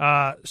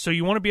 So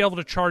you want to be able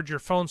to charge your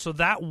phone. So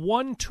that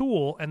one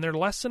tool, and they're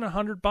less than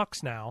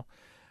 $100 now,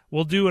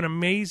 will do an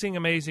amazing,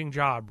 amazing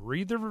job.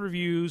 Read the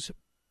reviews.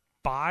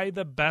 Buy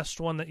the best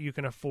one that you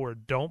can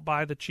afford. Don't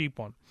buy the cheap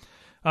one.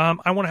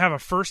 I want to have a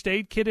first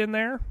aid kit in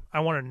there. I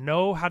want to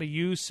know how to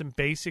use some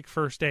basic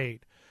first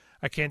aid.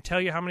 I can't tell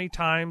you how many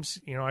times,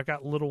 I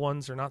got little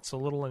ones. They're not so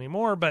little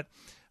anymore, but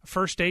a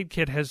first aid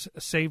kit has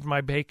saved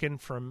my bacon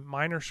from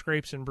minor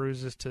scrapes and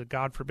bruises to,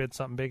 God forbid,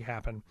 something big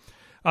happen.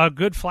 A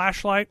good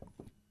flashlight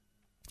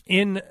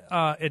In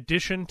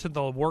addition to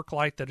the work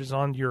light that is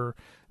on your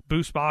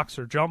boost box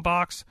or jump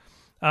box,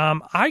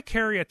 I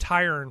carry a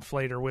tire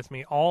inflator with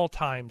me all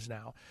times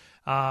now.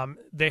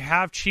 They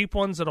have cheap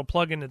ones that'll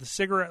plug into the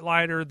cigarette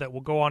lighter that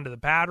will go onto the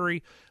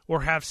battery,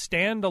 or have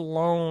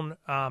standalone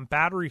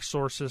battery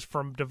sources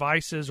from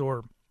devices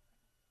or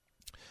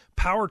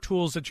power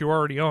tools that you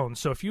already own.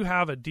 So if you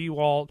have a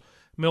DeWalt,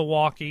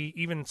 Milwaukee,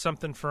 even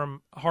something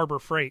from Harbor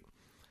Freight,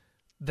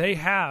 they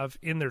have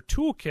in their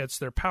toolkits,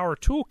 their power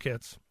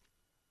toolkits,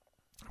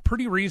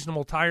 pretty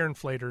reasonable tire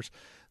inflators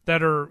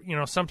that are,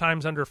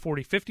 sometimes under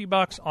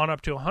 $40-$50 on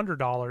up to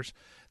 $100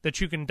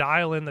 that you can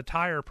dial in the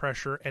tire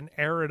pressure and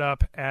air it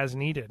up as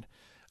needed.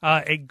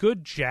 A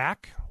good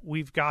jack.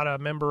 We've got a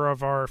member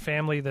of our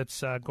family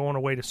that's going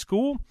away to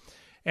school.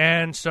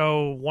 And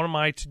so one of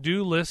my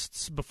to-do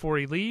lists before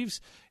he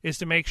leaves is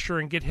to make sure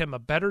and get him a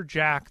better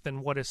jack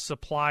than what is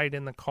supplied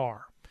in the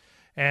car.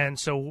 And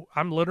so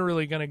I'm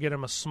literally going to get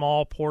him a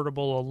small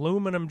portable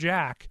aluminum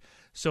jack.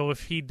 So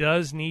if he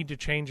does need to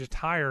change a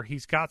tire,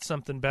 he's got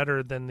something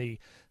better than the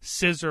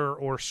scissor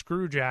or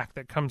screw jack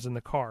that comes in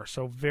the car.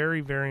 So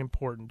very, very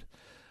important.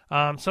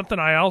 Something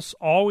I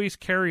always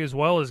carry as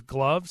well is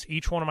gloves.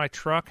 Each one of my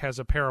truck has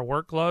a pair of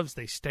work gloves.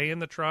 They stay in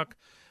the truck.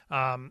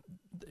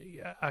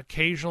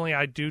 Occasionally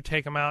I do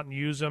take them out and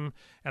use them,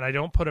 and I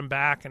don't put them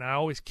back, and I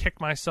always kick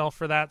myself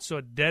for that. So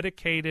a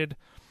dedicated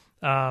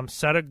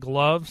set of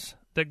gloves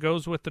that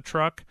goes with the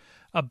truck,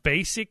 a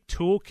basic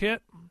toolkit,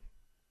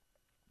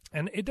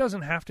 and it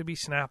doesn't have to be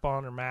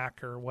Snap-on or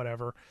Mac or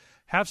whatever.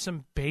 Have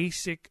some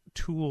basic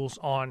tools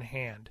on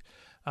hand.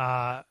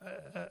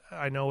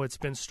 I know it's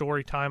been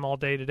story time all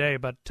day today,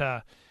 but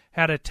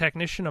had a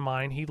technician of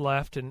mine. He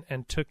left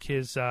and took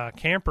his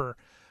camper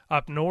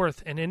up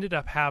north and ended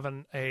up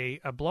having a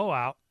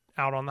blowout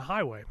out on the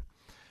highway.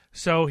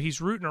 So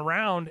he's rooting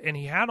around, and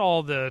he had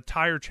all the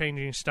tire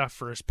changing stuff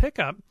for his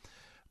pickup,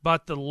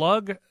 but the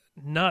lug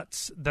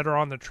nuts that are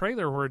on the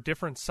trailer were a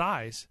different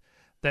size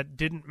that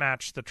didn't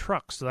match the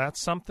truck. So that's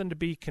something to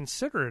be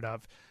considerate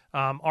of.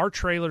 Our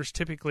trailers,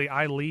 typically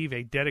I leave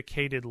a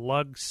dedicated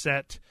lug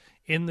set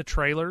in the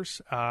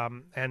trailers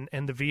and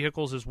the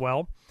vehicles as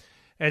well.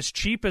 As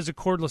cheap as a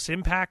cordless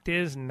impact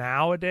is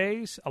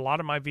nowadays, a lot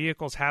of my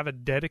vehicles have a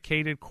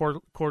dedicated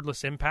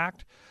cordless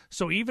impact.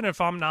 So even if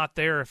I'm not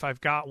there, if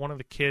I've got one of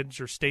the kids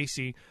or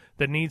Stacy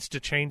that needs to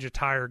change a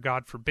tire,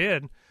 God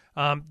forbid,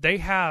 they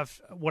have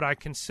what I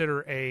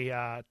consider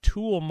a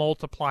tool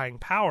multiplying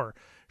power.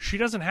 She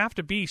doesn't have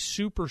to be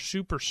super,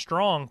 super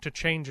strong to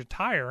change a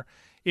tire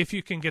if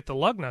you can get the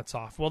lug nuts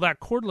off. Well, that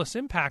cordless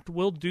impact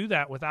will do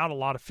that without a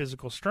lot of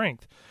physical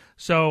strength.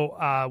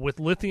 So with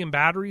lithium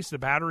batteries, the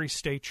batteries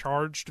stay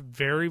charged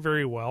very,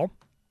 very well.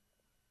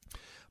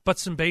 But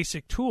some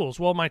basic tools.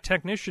 Well, my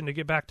technician, to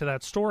get back to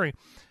that story,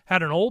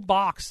 had an old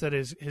box that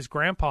his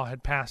grandpa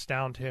had passed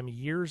down to him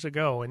years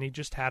ago, and he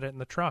just had it in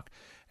the truck.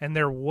 And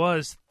there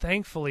was,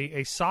 thankfully,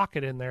 a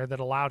socket in there that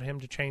allowed him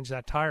to change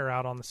that tire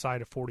out on the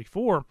side of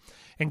 44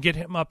 and get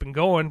him up and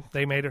going.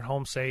 They made it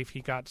home safe.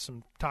 He got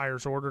some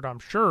tires ordered, I'm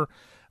sure.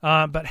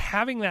 But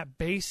having that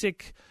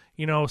basic,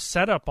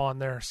 setup on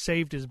there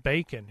saved his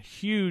bacon.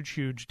 Huge,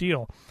 huge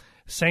deal.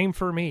 Same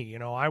for me.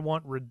 I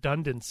want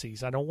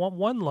redundancies. I don't want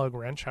one lug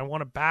wrench. I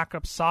want a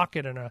backup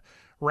socket and a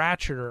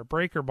ratchet or a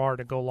breaker bar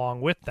to go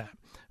along with that.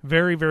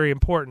 Very, very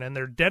important. And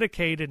they're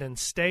dedicated and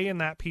stay in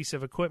that piece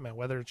of equipment,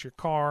 whether it's your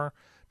car,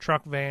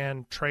 truck,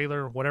 van,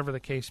 trailer, whatever the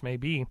case may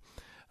be.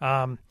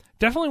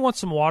 Definitely want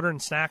some water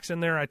and snacks in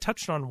there. I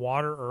touched on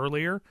water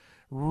earlier.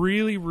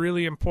 Really,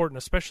 really important,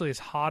 especially as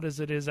hot as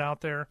it is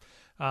out there.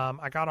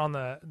 I got on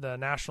the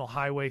National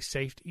Highway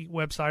Safety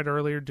website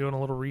earlier doing a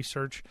little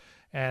research,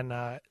 and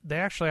they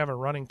actually have a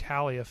running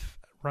tally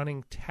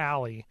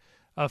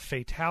of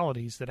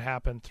fatalities that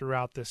happen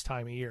throughout this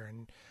time of year.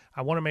 And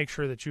I want to make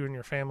sure that you and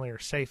your family are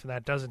safe, and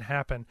that doesn't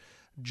happen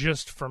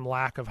just from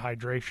lack of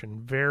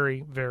hydration.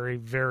 Very, very,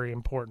 very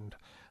important.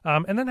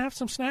 And then have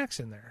some snacks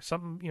in there.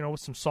 Something, with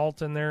some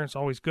salt in there is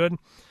always good.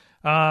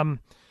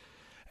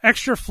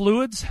 Extra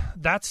fluids,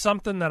 that's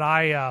something that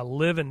I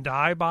live and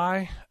die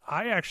by.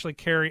 I actually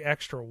carry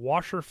extra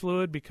washer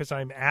fluid because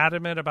I'm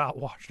adamant about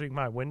washing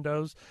my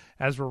windows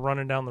as we're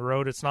running down the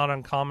road. It's not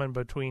uncommon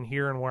between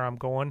here and where I'm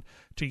going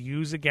to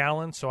use a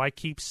gallon, so I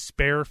keep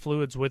spare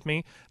fluids with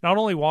me. Not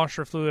only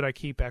washer fluid, I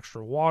keep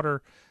extra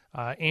water,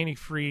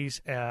 antifreeze,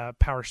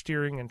 power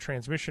steering and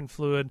transmission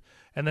fluid,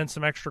 and then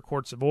some extra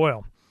quarts of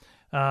oil.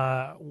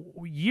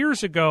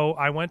 Years ago,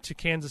 I went to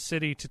Kansas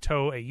City to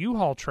tow a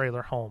U-Haul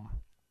trailer home.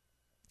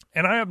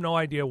 And I have no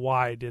idea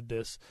why I did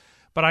this,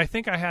 but I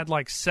think I had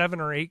like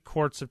 7 or 8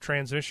 quarts of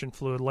transmission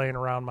fluid laying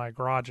around my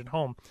garage at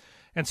home.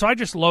 And so I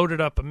just loaded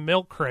up a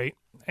milk crate,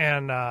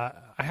 and I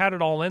had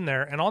it all in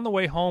there. And on the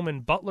way home in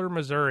Butler,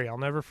 Missouri, I'll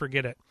never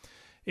forget it,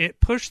 it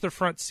pushed the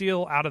front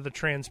seal out of the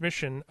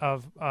transmission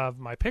of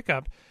my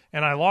pickup,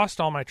 and I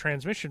lost all my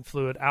transmission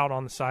fluid out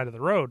on the side of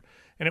the road.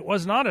 And it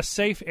was not a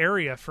safe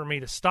area for me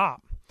to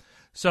stop.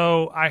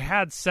 So I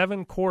had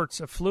 7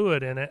 quarts of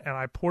fluid in it, and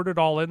I poured it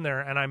all in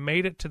there, and I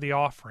made it to the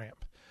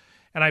off-ramp.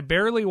 and I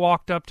barely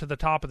walked up to the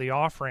top of the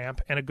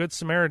off-ramp, and a Good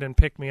Samaritan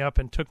picked me up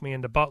and took me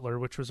into Butler,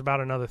 which was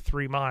about another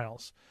 3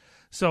 miles.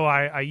 So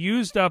I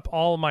used up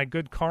all my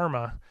good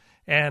karma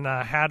and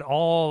had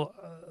all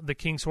the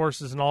King's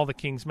horses and all the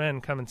King's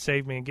men come and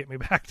save me and get me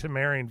back to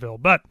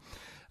Marionville. But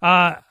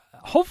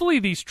hopefully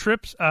these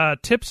tips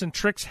and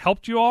tricks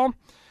helped you all.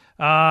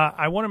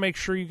 I want to make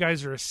sure you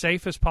guys are as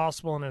safe as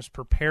possible and as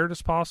prepared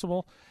as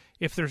possible.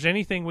 If there's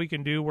anything we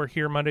can do, we're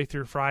here Monday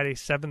through Friday,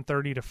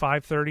 7:30 to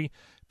 5:30.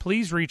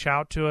 Please reach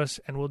out to us,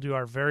 and we'll do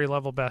our very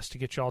level best to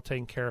get you all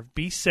taken care of.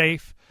 Be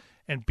safe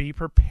and be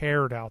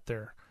prepared out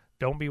there.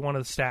 Don't be one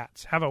of the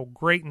stats. Have a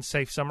great and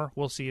safe summer.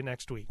 We'll see you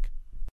next week.